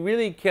you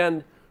really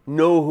can't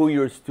know who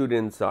your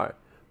students are.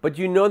 But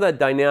you know that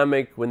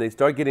dynamic when they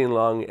start getting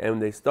along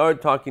and they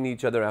start talking to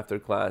each other after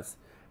class.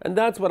 And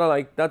that's what I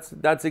like. That's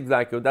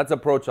the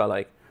approach I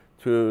like.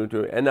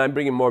 And I'm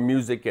bringing more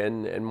music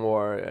and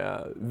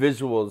more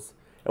visuals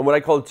and what I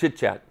call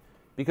chit-chat.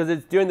 Because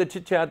it's during the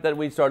chit-chat that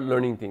we start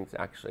learning things,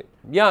 actually.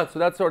 Yeah, so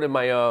that's sort of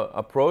my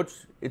approach.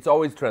 It's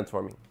always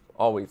transforming,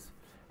 always.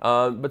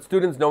 But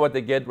students know what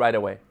they get right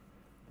away.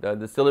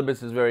 The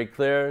syllabus is very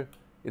clear.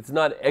 It's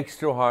not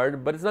extra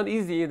hard, but it's not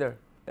easy either.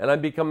 And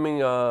I'm becoming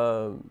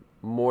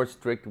more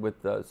strict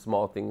with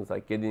small things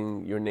like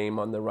getting your name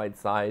on the right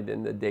side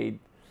and the date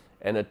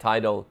and a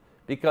title.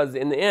 Because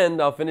in the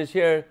end, I'll finish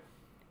here,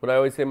 what I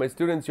always say to my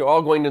students, you're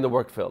all going to the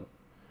work field.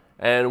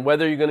 And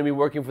whether you're going to be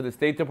working for the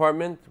State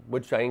Department,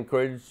 which I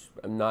encourage,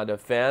 I'm not a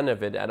fan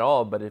of it at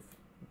all, but if,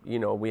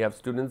 we have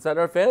students that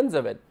are fans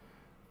of it,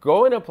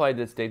 go and apply to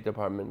the State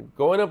Department.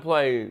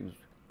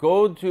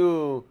 Go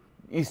to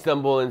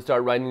Istanbul and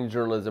start writing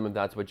journalism if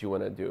that's what you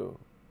want to do.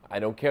 I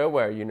don't care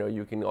where,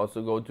 you can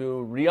also go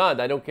to Riyadh,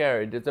 I don't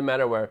care, it doesn't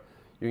matter where.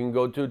 You can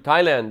go to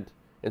Thailand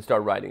and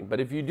start writing. But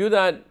if you do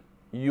that,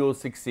 you'll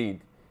succeed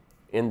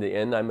in the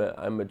end.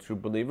 I'm a true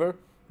believer.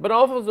 But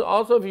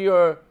also if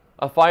you're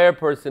a fire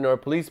person or a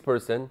police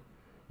person,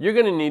 you're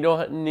going to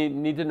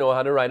need to know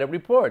how to write up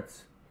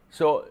reports.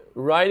 So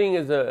writing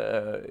is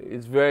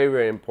very,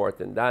 very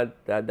important.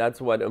 That's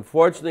what,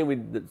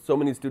 unfortunately, so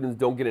many students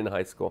don't get in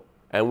high school.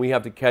 And we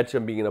have to catch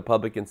them being in a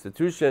public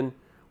institution.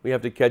 We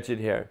have to catch it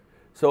here.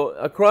 So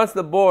across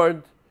the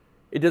board,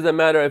 it doesn't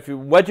matter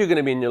what you're going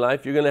to be in your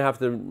life. You have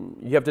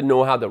to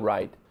know how to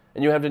write.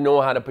 And you have to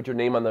know how to put your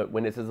name on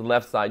when it says the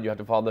left side, you have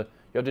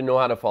to know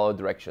how to follow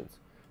directions.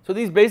 So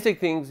these basic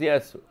things,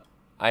 yes,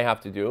 I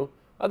have to do.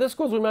 Other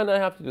schools we might not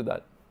have to do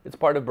that. It's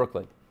part of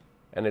Brooklyn.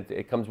 And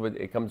it comes with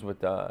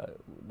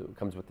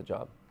the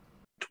job.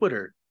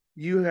 Twitter,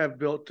 you have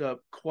built up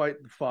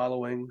quite the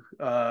following.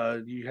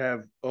 You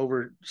have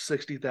over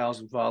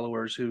 60,000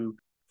 followers who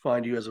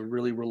find you as a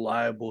really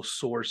reliable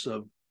source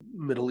of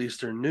Middle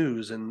Eastern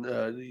news, and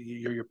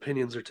your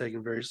opinions are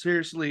taken very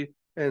seriously.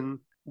 And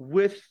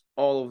with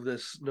all of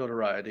this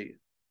notoriety,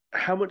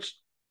 how much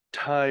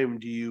time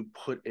do you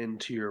put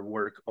into your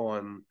work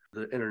on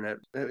the internet?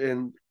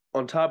 And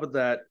on top of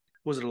that,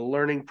 was it a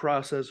learning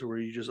process, or were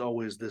you just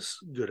always this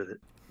good at it?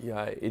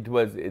 Yeah, it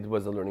was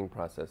a learning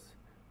process.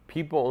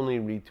 People only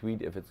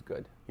retweet if it's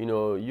good.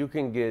 You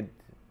can get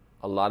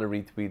a lot of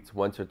retweets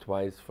once or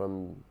twice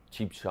from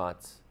cheap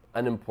shots,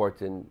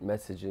 unimportant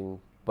messaging,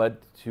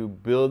 but to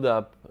build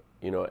up,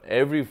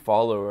 every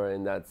follower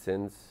in that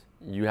sense,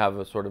 you have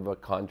a sort of a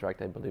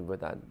contract, I believe,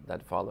 with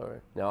that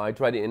follower. Now, I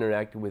try to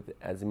interact with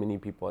as many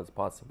people as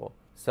possible.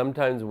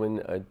 Sometimes when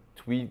a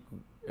tweet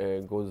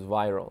goes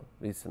viral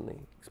recently,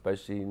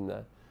 especially in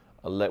the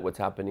what's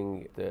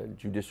happening, the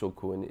judicial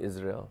coup in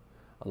Israel.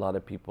 A lot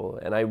of people,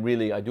 and I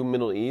do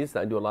Middle East.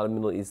 I do a lot of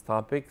Middle East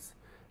topics,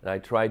 and I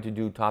try to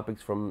do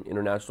topics from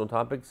international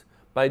topics.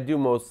 But I do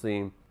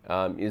mostly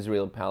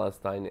Israel,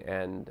 Palestine,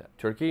 and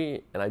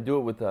Turkey, and I do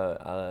it with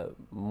a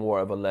more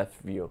of a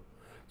left view.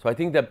 So I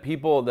think that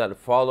people that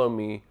follow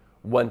me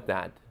want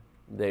that.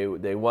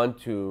 They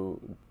want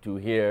to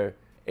hear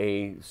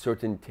a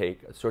certain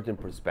take, a certain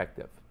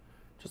perspective.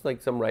 Just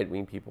like some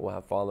right-wing people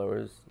have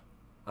followers.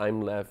 I'm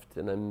left,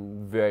 and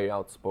I'm very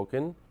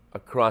outspoken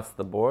across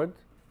the board.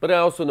 But I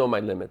also know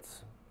my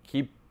limits.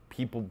 Keep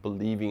people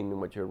believing in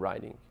what you're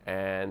writing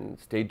and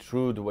stay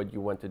true to what you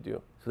want to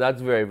do. So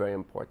that's very, very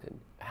important.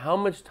 How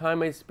much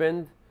time I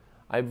spend,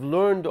 I've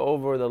learned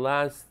over the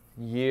last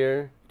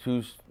year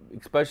to,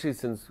 especially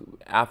since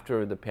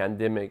after the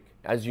pandemic,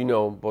 as you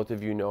know, both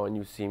of you know, and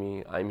you see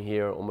me, I'm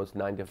here almost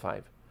 9 to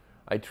 5.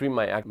 I treat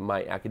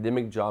my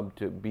academic job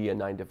to be a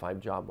 9 to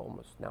 5 job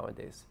almost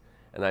nowadays.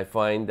 And I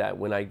find that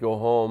when I go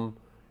home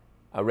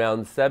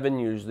around 7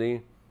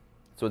 usually,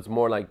 so it's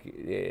more like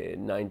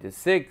 9 to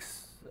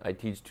 6. I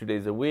teach 2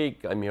 days a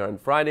week. I'm here on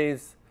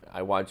Fridays.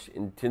 I watch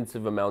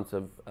intensive amounts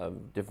of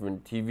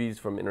different TVs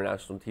from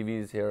international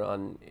TVs here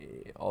on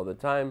all the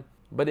time.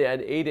 But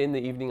at 8 in the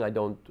evening, I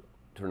don't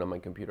turn on my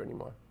computer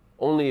anymore.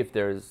 Only if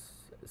there's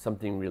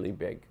something really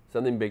big.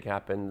 Something big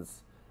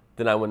happens,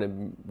 then I want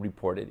to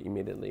report it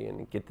immediately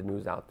and get the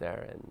news out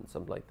there and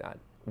something like that.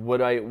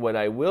 What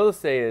I will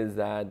say is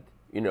that,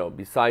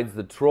 besides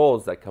the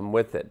trolls that come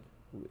with it,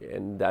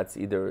 and that's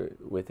either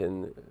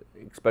within,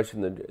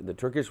 especially in the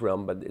Turkish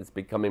realm, but it's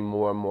becoming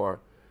more and more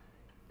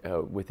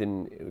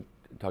within,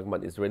 talking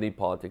about Israeli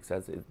politics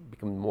as it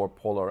becomes more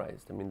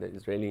polarized. I mean, the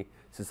Israeli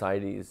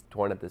society is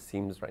torn at the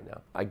seams right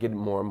now. I get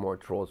more and more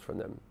trolls from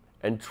them.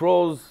 And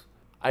trolls,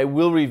 I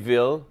will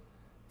reveal,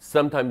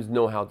 sometimes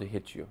know how to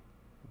hit you.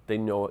 They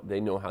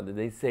know how to,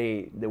 they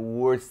say the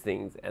worst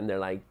things and they're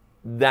like,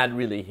 that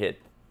really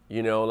hit,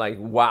 like,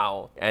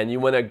 wow. And you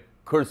want to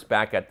curse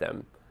back at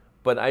them.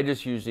 But I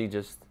just usually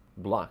just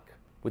block.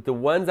 With the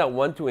ones that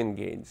want to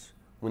engage,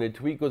 when a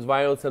tweet goes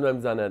viral,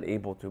 sometimes I'm not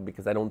able to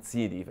because I don't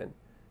see it even.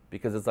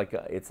 Because it's like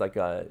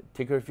a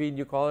ticker feed,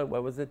 you call it,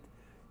 what was it?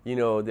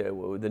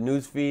 The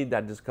news feed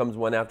that just comes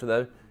one after the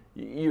other.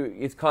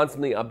 It's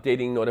constantly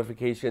updating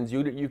notifications.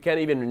 You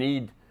can't even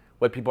read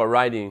what people are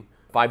writing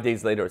 5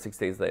 days later or 6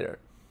 days later.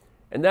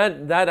 And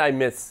that I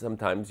miss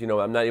sometimes,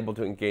 I'm not able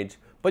to engage.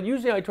 But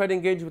usually I try to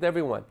engage with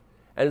everyone.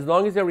 And as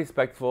long as they're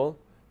respectful,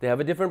 they have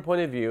a different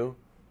point of view,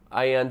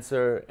 I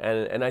answer,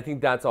 and I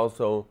think that's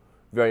also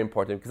very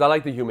important because I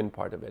like the human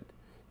part of it.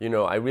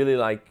 I really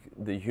like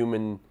the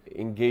human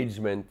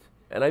engagement,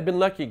 and I've been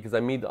lucky because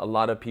I meet a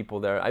lot of people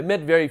there. I've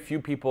met very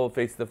few people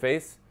face to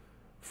face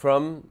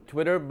from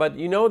Twitter, but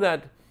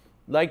that,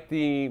 like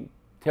the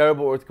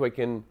terrible earthquake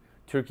in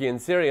Turkey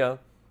and Syria,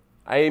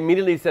 I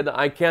immediately said,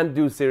 I can't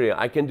do Syria,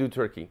 I can do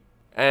Turkey.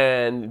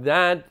 And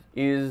that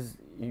is,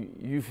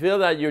 you feel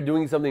that you're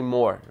doing something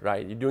more,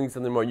 right? You're doing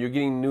something more, you're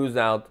getting news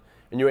out,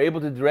 and you're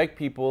able to direct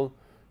people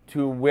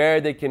to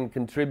where they can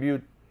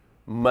contribute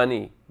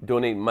money,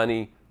 donate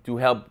money to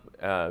help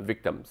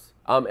victims.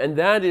 And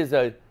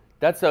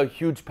that's a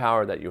huge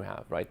power that you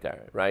have right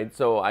there, right?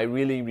 So I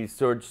really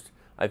researched,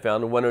 I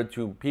found 1 or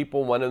 2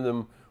 people. One of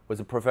them was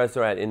a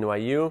professor at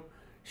NYU.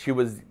 She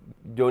was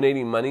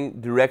donating money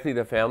directly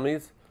to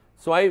families.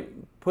 So I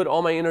put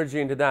all my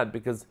energy into that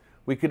because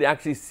we could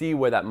actually see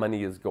where that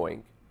money is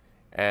going.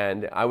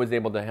 And I was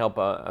able to help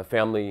a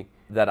family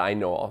that I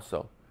know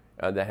also.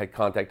 That had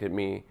contacted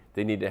me,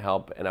 they needed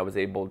help, and I was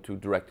able to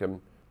direct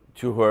them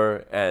to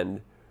her.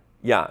 And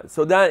yeah,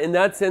 so that in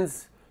that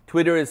sense,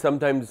 Twitter is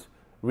sometimes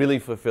really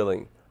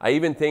fulfilling. I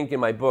even think in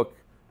my book,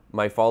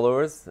 my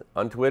followers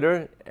on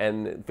Twitter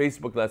and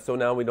Facebook less so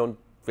now.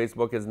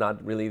 Facebook is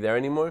not really there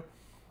anymore.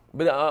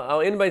 But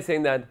I'll end by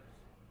saying that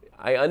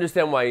I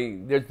understand why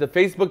there's the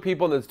Facebook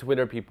people and there's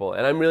Twitter people,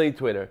 and I'm really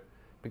Twitter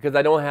because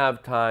I don't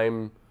have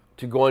time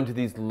to go into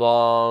these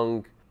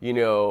long,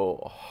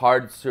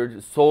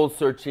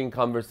 soul-searching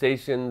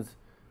conversations.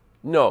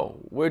 No,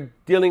 we're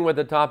dealing with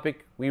a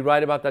topic, we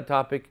write about that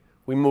topic,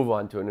 we move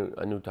on to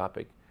a new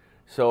topic.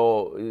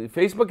 So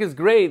Facebook is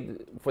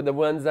great for the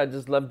ones that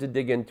just love to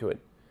dig into it.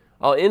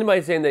 I'll end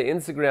by saying that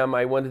Instagram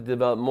I want to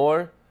develop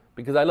more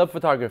because I love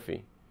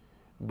photography.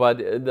 But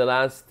the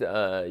last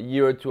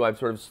year or two I've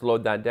sort of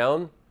slowed that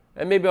down,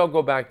 and maybe I'll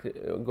go back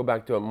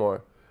to it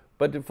more.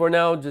 But for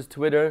now, just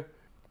Twitter.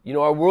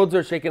 Our worlds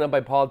are shaken up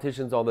by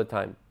politicians all the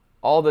time.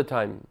 All the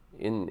time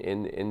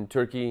in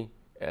Turkey,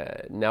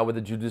 now with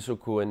the judicial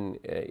coup in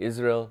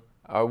Israel,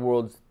 our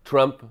world's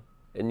Trump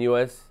in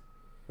US,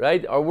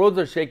 right? Our worlds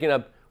are shaken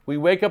up. We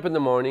wake up in the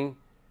morning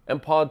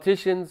and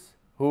politicians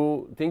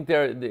who think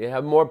they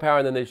have more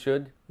power than they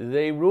should,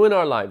 they ruin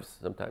our lives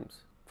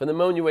sometimes from the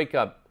moment you wake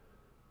up.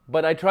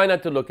 But I try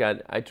not to look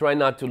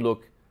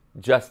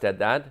just at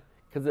that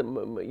because,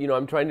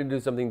 I'm trying to do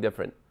something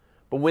different.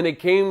 But when it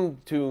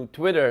came to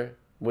Twitter,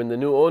 when the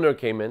new owner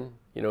came in,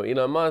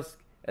 Elon Musk,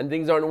 and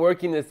things aren't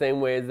working the same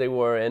way as they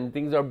were, and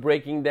things are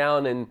breaking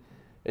down, and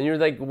And you're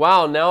like,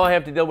 wow, now I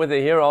have to deal with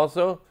it here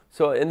also.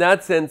 So in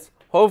that sense,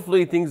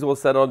 hopefully things will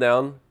settle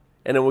down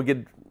and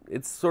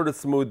it's sort of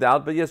smoothed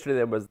out. But yesterday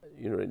there was,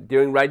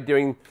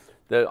 during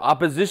the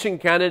opposition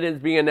candidates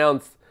being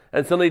announced,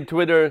 and suddenly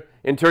Twitter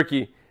in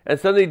Turkey, and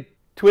suddenly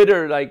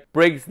Twitter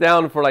breaks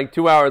down for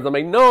 2 hours. I'm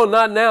like, no,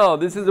 not now.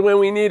 This is when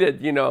we need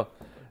it,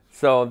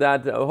 So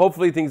that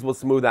hopefully things will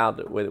smooth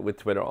out with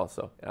Twitter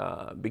also,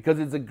 because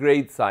it's a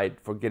great site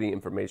for getting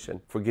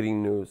information, for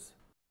getting news.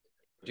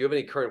 Do you have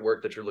any current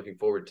work that you're looking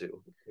forward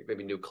to?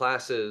 Maybe new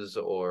classes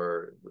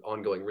or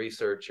ongoing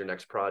research, your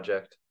next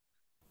project?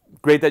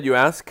 Great that you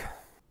ask.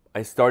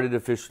 I started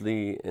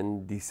officially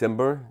in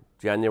December.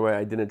 January,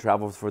 I didn't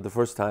travel for the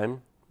first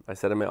time. I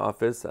sat in my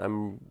office.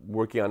 I'm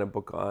working on a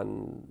book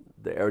on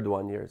the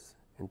Erdogan years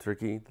in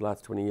Turkey, the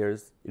last 20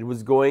 years. It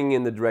was going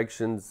in the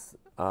directions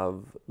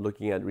of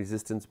looking at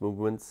resistance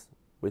movements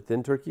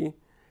within Turkey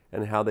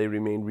and how they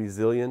remained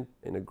resilient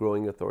in a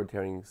growing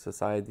authoritarian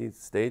society,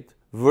 state,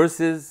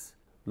 versus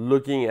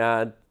looking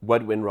at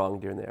what went wrong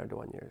during the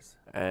Erdogan years.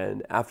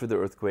 And after the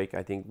earthquake,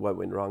 I think what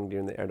went wrong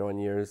during the Erdogan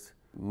years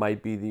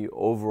might be the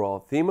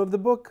overall theme of the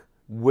book,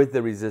 with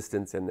the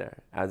resistance in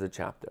there as a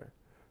chapter.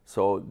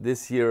 So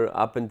this year,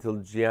 up until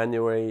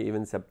January,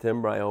 even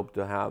September, I hope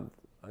to have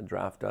a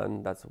draft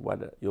done. That's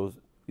what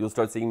you'll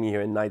start seeing me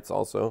here at nights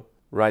also,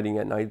 writing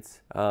at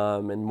nights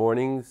and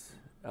mornings.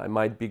 I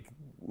might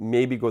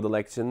maybe go to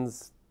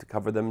lections to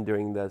cover them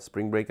during the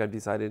spring break, I've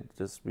decided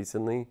just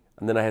recently.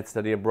 And then I had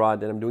study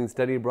abroad, and I'm doing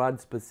study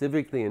abroad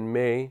specifically in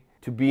May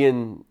to be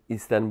in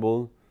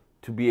Istanbul,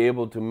 to be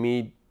able to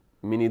meet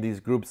many of these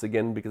groups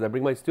again, because I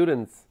bring my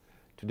students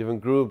to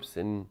different groups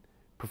and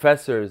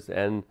professors,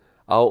 and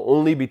I'll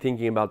only be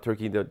thinking about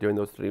Turkey during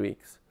those 3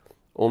 weeks.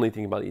 Only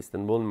thinking about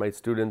Istanbul and my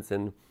students,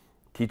 and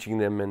teaching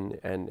them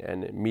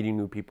and meeting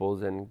new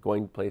peoples and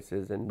going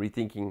places and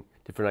rethinking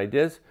different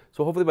ideas.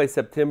 So hopefully by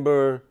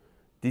September,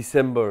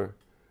 December,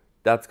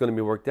 that's going to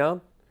be worked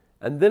out.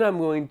 And then I'm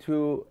going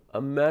to a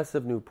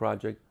massive new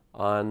project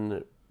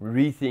on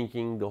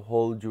rethinking the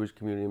whole Jewish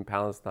community in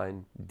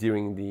Palestine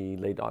during the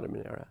Late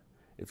Ottoman Era.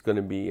 It's going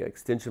to be an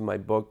extension of my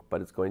book,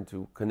 but it's going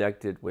to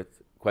connect it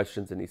with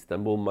questions in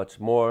Istanbul much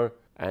more.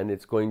 And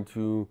it's going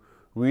to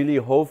really,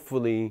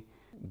 hopefully,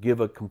 give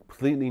a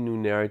completely new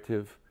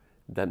narrative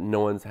that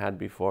no one's had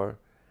before,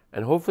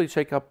 and hopefully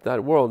shake up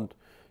that world.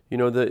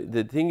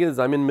 The thing is,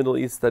 I'm in Middle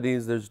East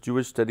studies, there's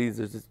Jewish studies,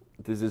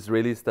 there's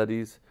Israeli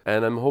studies,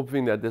 and I'm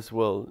hoping that this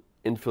will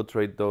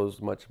infiltrate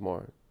those much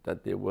more,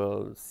 that they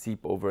will seep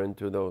over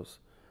into those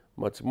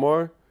much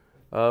more.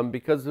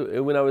 Because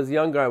when I was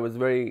younger, I was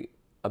very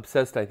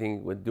obsessed, I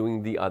think, with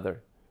doing the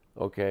other.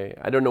 Okay,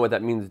 I don't know what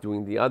that means,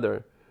 doing the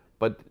other,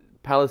 but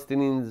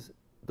Palestinians,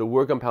 the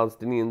work on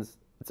Palestinians,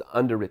 it's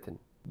underwritten.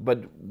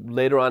 But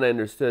later on I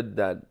understood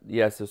that,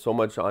 yes, there's so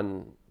much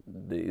on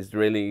the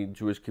Israeli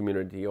Jewish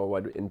community, or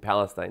what in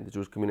Palestine, the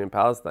Jewish community in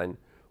Palestine,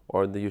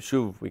 or the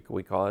Yeshuv,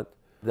 we call it,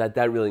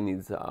 that really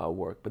needs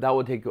work. But that's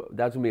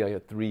going to be like a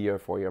 3-year,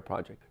 4-year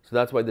project. So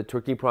that's why the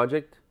Turkey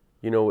project,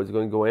 is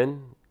going to go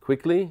in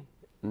quickly,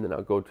 and then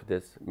I'll go to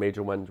this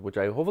major one, which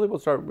I hopefully will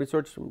start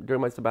research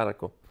during my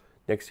sabbatical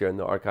next year in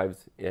the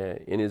archives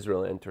in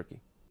Israel and Turkey.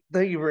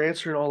 Thank you for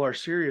answering all our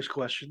serious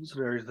questions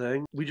and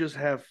everything. We just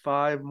have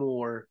 5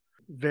 more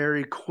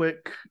very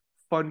quick,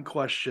 fun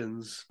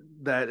questions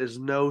that is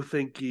no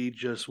thinky,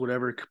 just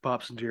whatever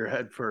pops into your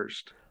head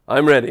first.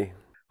 I'm ready.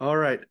 All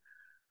right.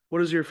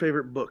 What is your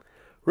favorite book?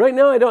 Right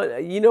now, I don't.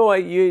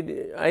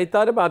 I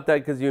thought about that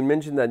because you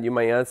mentioned that you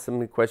might ask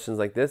some questions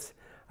like this.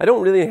 I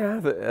don't really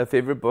have a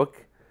favorite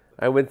book.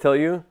 I would tell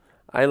you,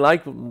 I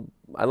like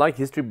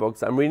history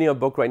books. I'm reading a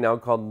book right now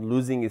called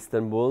Losing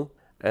Istanbul,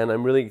 and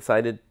I'm really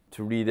excited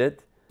to read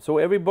it. So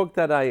every book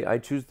that I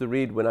choose to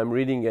read, when I'm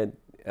reading it,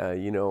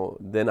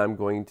 then I'm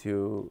going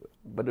to.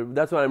 But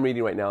that's what I'm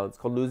reading right now. It's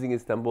called Losing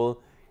Istanbul.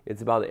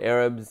 It's about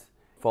Arabs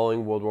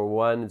following World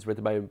War I. It's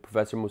written by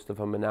Professor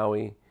Mustafa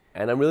Manawi.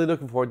 And I'm really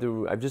looking forward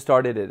to. I've just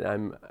started it.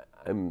 I'm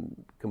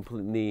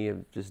completely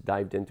have just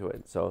dived into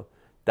it. So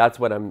that's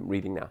what I'm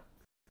reading now.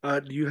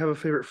 Do you have a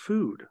favorite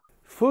food?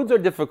 Foods are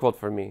difficult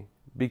for me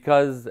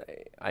because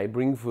I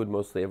bring food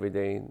mostly every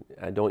day.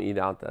 I don't eat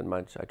out that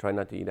much. I try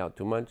not to eat out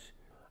too much.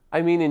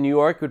 I mean, in New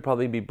York, it would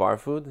probably be bar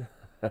food.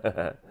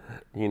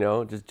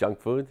 Just junk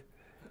food.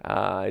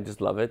 I just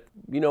love it.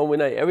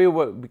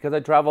 Because I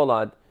travel a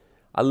lot,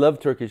 I love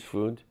Turkish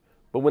food.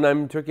 But when I'm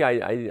in Turkey,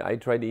 I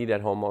try to eat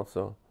at home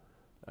also.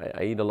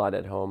 I eat a lot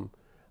at home.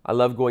 I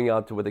love going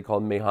out to what they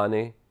call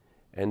meyhane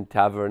and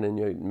tavern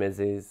and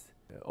mezes,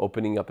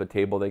 opening up a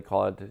table, they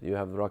call it. You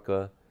have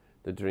raka,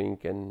 the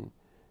drink, and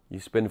you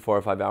spend 4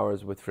 or 5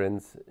 hours with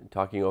friends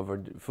talking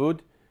over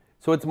food.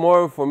 So it's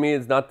more, for me,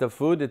 it's not the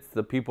food, it's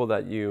the people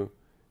that you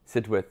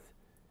sit with,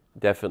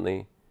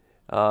 definitely.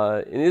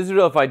 In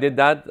Israel, if I did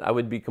that, I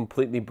would be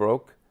completely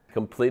broke.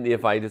 Completely,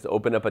 if I just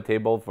opened up a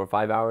table for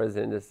 5 hours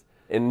and just...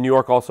 In New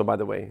York also, by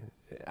the way,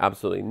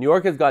 absolutely. New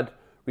York has got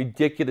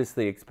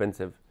ridiculously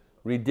expensive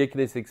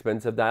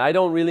that I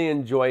don't really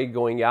enjoy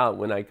going out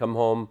when I come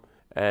home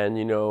and,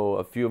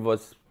 a few of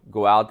us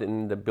go out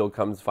and the bill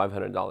comes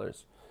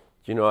 $500.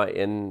 you know,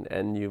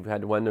 and you've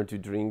had one or two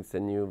drinks,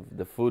 and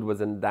the food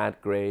wasn't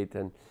that great,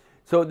 and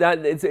so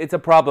that it's a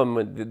problem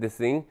with this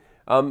thing.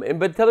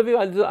 But Tel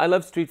Aviv, I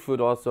love street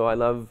food also. I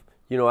love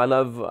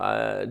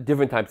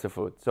different types of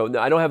food. So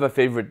I don't have a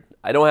favorite.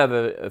 I don't have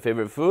a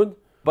favorite food,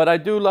 but I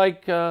do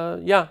like.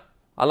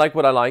 I like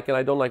what I like, and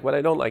I don't like what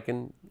I don't like,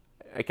 and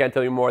I can't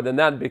tell you more than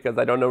that because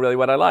I don't know really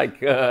what I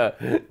like.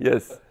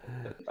 Yes.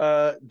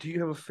 Do you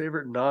have a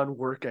favorite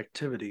non-work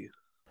activity?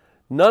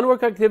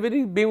 Non-work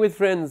activity, being with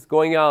friends,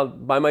 going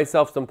out by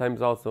myself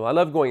sometimes also. I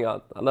love going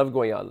out.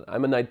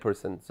 I'm a night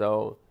person,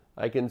 so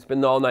I can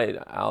spend all night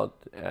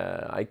out.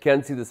 I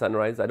can see the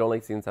sunrise. I don't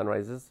like seeing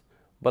sunrises,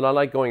 but I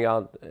like going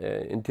out,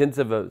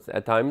 intensive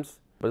at times.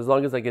 But as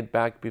long as I get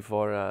back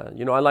before,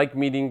 I like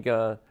meeting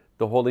the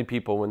holy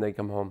people when they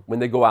come home. When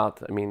they go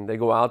out, I mean, they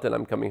go out and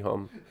I'm coming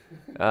home.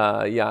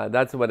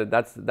 That's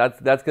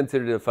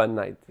considered a fun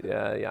night.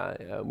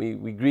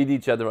 We greet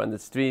each other on the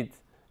street.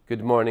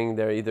 Good morning.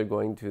 They're either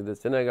going to the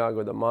synagogue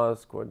or the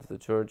mosque or to the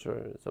church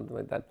or something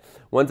like that.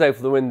 Once I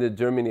flew into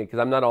Germany, because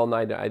I'm not all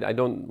night. I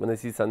don't. When I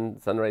see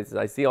sunrises,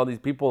 I see all these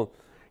people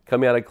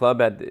coming out of club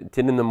at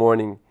 10 in the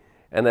morning,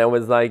 and I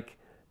was like,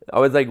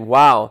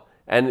 wow.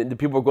 And the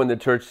people were going to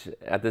church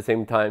at the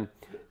same time.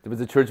 There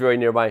was a church very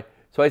nearby.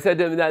 So I said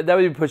that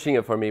would be pushing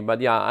it for me.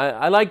 But yeah,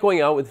 I like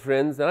going out with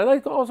friends, and I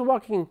like also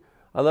walking.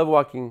 I love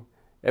walking.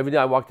 Every day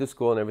I walk to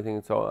school and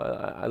everything, so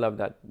I love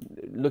that.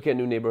 Looking at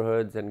new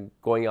neighborhoods and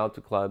going out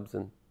to clubs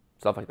and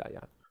stuff like that, yeah.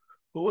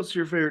 Well, what's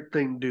your favorite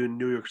thing to do in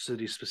New York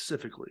City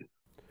specifically?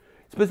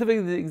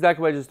 Specifically,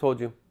 exactly what I just told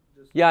you.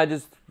 Yeah,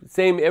 just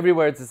same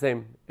everywhere. It's the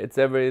same. It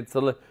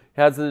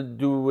has to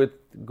do with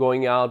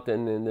going out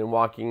and then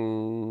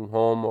walking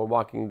home or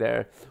walking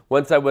there.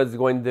 Once I was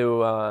going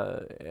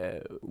to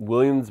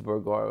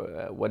Williamsburg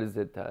or what is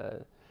it?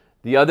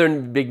 The other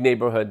big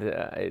neighborhood.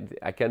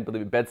 I can't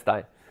believe it.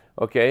 Bed-Stuy.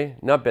 Okay,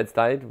 not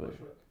Bed-Stuy,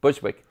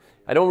 Bushwick.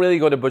 I don't really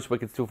go to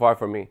Bushwick. It's too far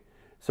for me.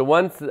 So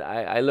once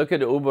I look at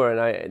Uber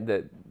and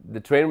the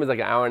train was like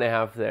an hour and a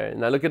half there,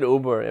 and I look at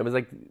Uber. It was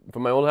like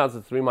from my old house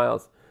it's 3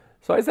 miles.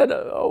 So I said,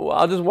 oh,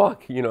 I'll just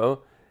walk,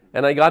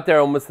 And I got there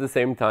almost at the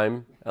same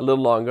time, a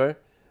little longer.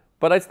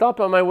 But I stopped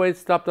on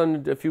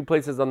a few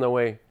places on the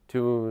way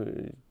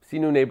to see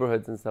new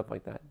neighborhoods and stuff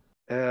like that.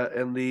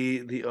 And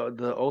the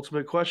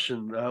ultimate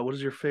question, what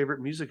is your favorite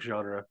music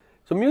genre?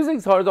 So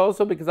music's hard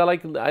also because I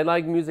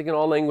like music in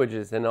all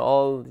languages and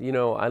all,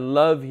 I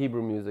love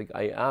Hebrew music.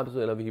 I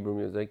absolutely love Hebrew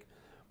music.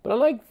 But I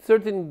like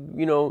certain,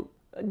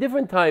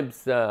 different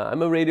types.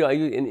 I'm a radio,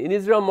 in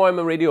Israel more I'm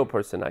a radio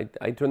person.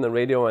 I turn the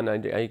radio and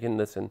I can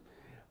listen.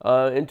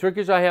 In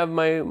Turkish I have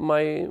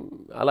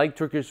I like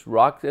Turkish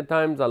rock at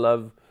times. I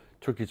love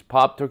Turkish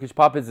pop. Turkish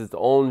pop is its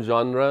own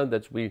genre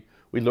that we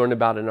learn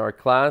about in our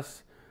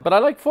class. But I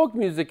like folk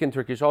music in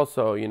Turkish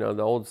also,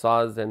 the old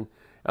saz. And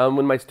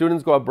when my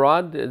students go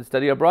abroad and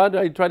study abroad,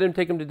 I try to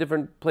take them to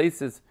different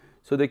places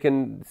so they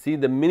can see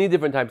the many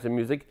different types of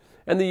music.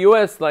 And the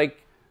U.S.,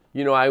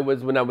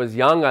 when I was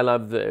young, I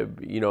loved the,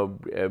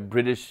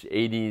 British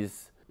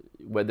 80s,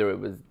 whether it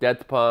was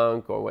death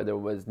punk or whether it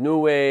was new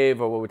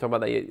wave or what we're talking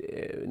about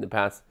in the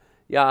past.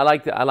 Yeah, I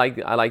like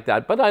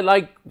that. But I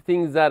like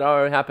things that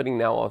are happening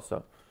now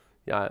also.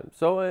 Yeah,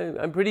 so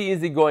I'm pretty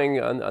easygoing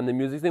on the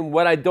music thing.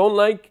 What I don't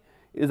like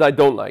is I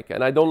don't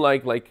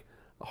like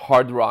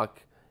hard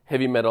rock,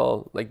 heavy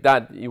metal, like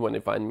that you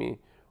wouldn't find me,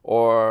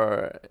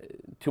 or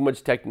too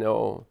much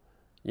techno.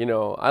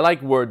 I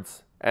like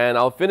words. And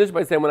I'll finish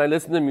by saying when I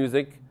listen to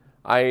music,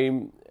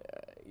 I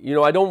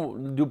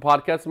don't do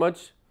podcasts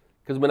much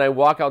because when I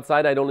walk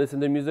outside, I don't listen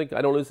to music.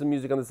 I don't listen to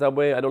music on the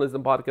subway. I don't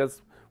listen to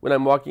podcasts when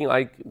I'm walking. I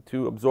like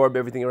to absorb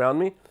everything around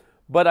me.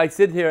 But I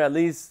sit here at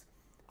least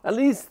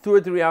 2 or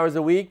 3 hours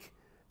a week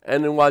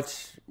and then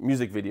watch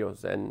music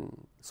videos.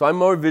 And so I'm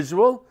more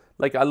visual.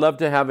 Like I love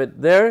to have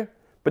it there,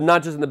 but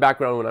not just in the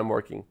background when I'm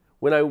working.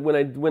 When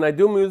I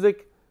do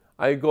music,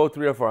 I go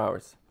 3 or 4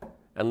 hours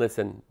and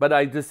listen. But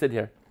I just sit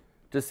here.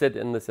 Just sit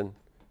and listen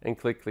and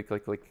click.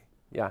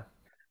 Yeah.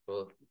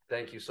 Well,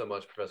 thank you so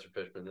much, Professor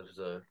Fishman. This was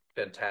a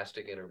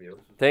fantastic interview.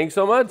 Thanks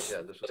so much.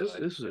 Yeah, this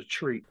was a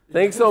treat.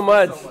 Thanks so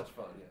much. So much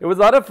fun, yeah. It was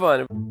a lot of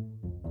fun.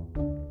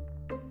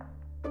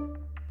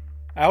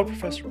 Our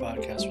Professor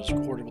podcast was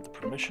recorded with the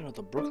permission of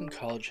the Brooklyn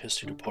College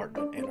History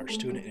Department and our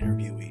student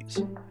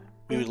interviewees.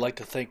 We would like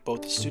to thank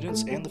both the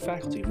students and the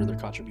faculty for their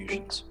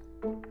contributions.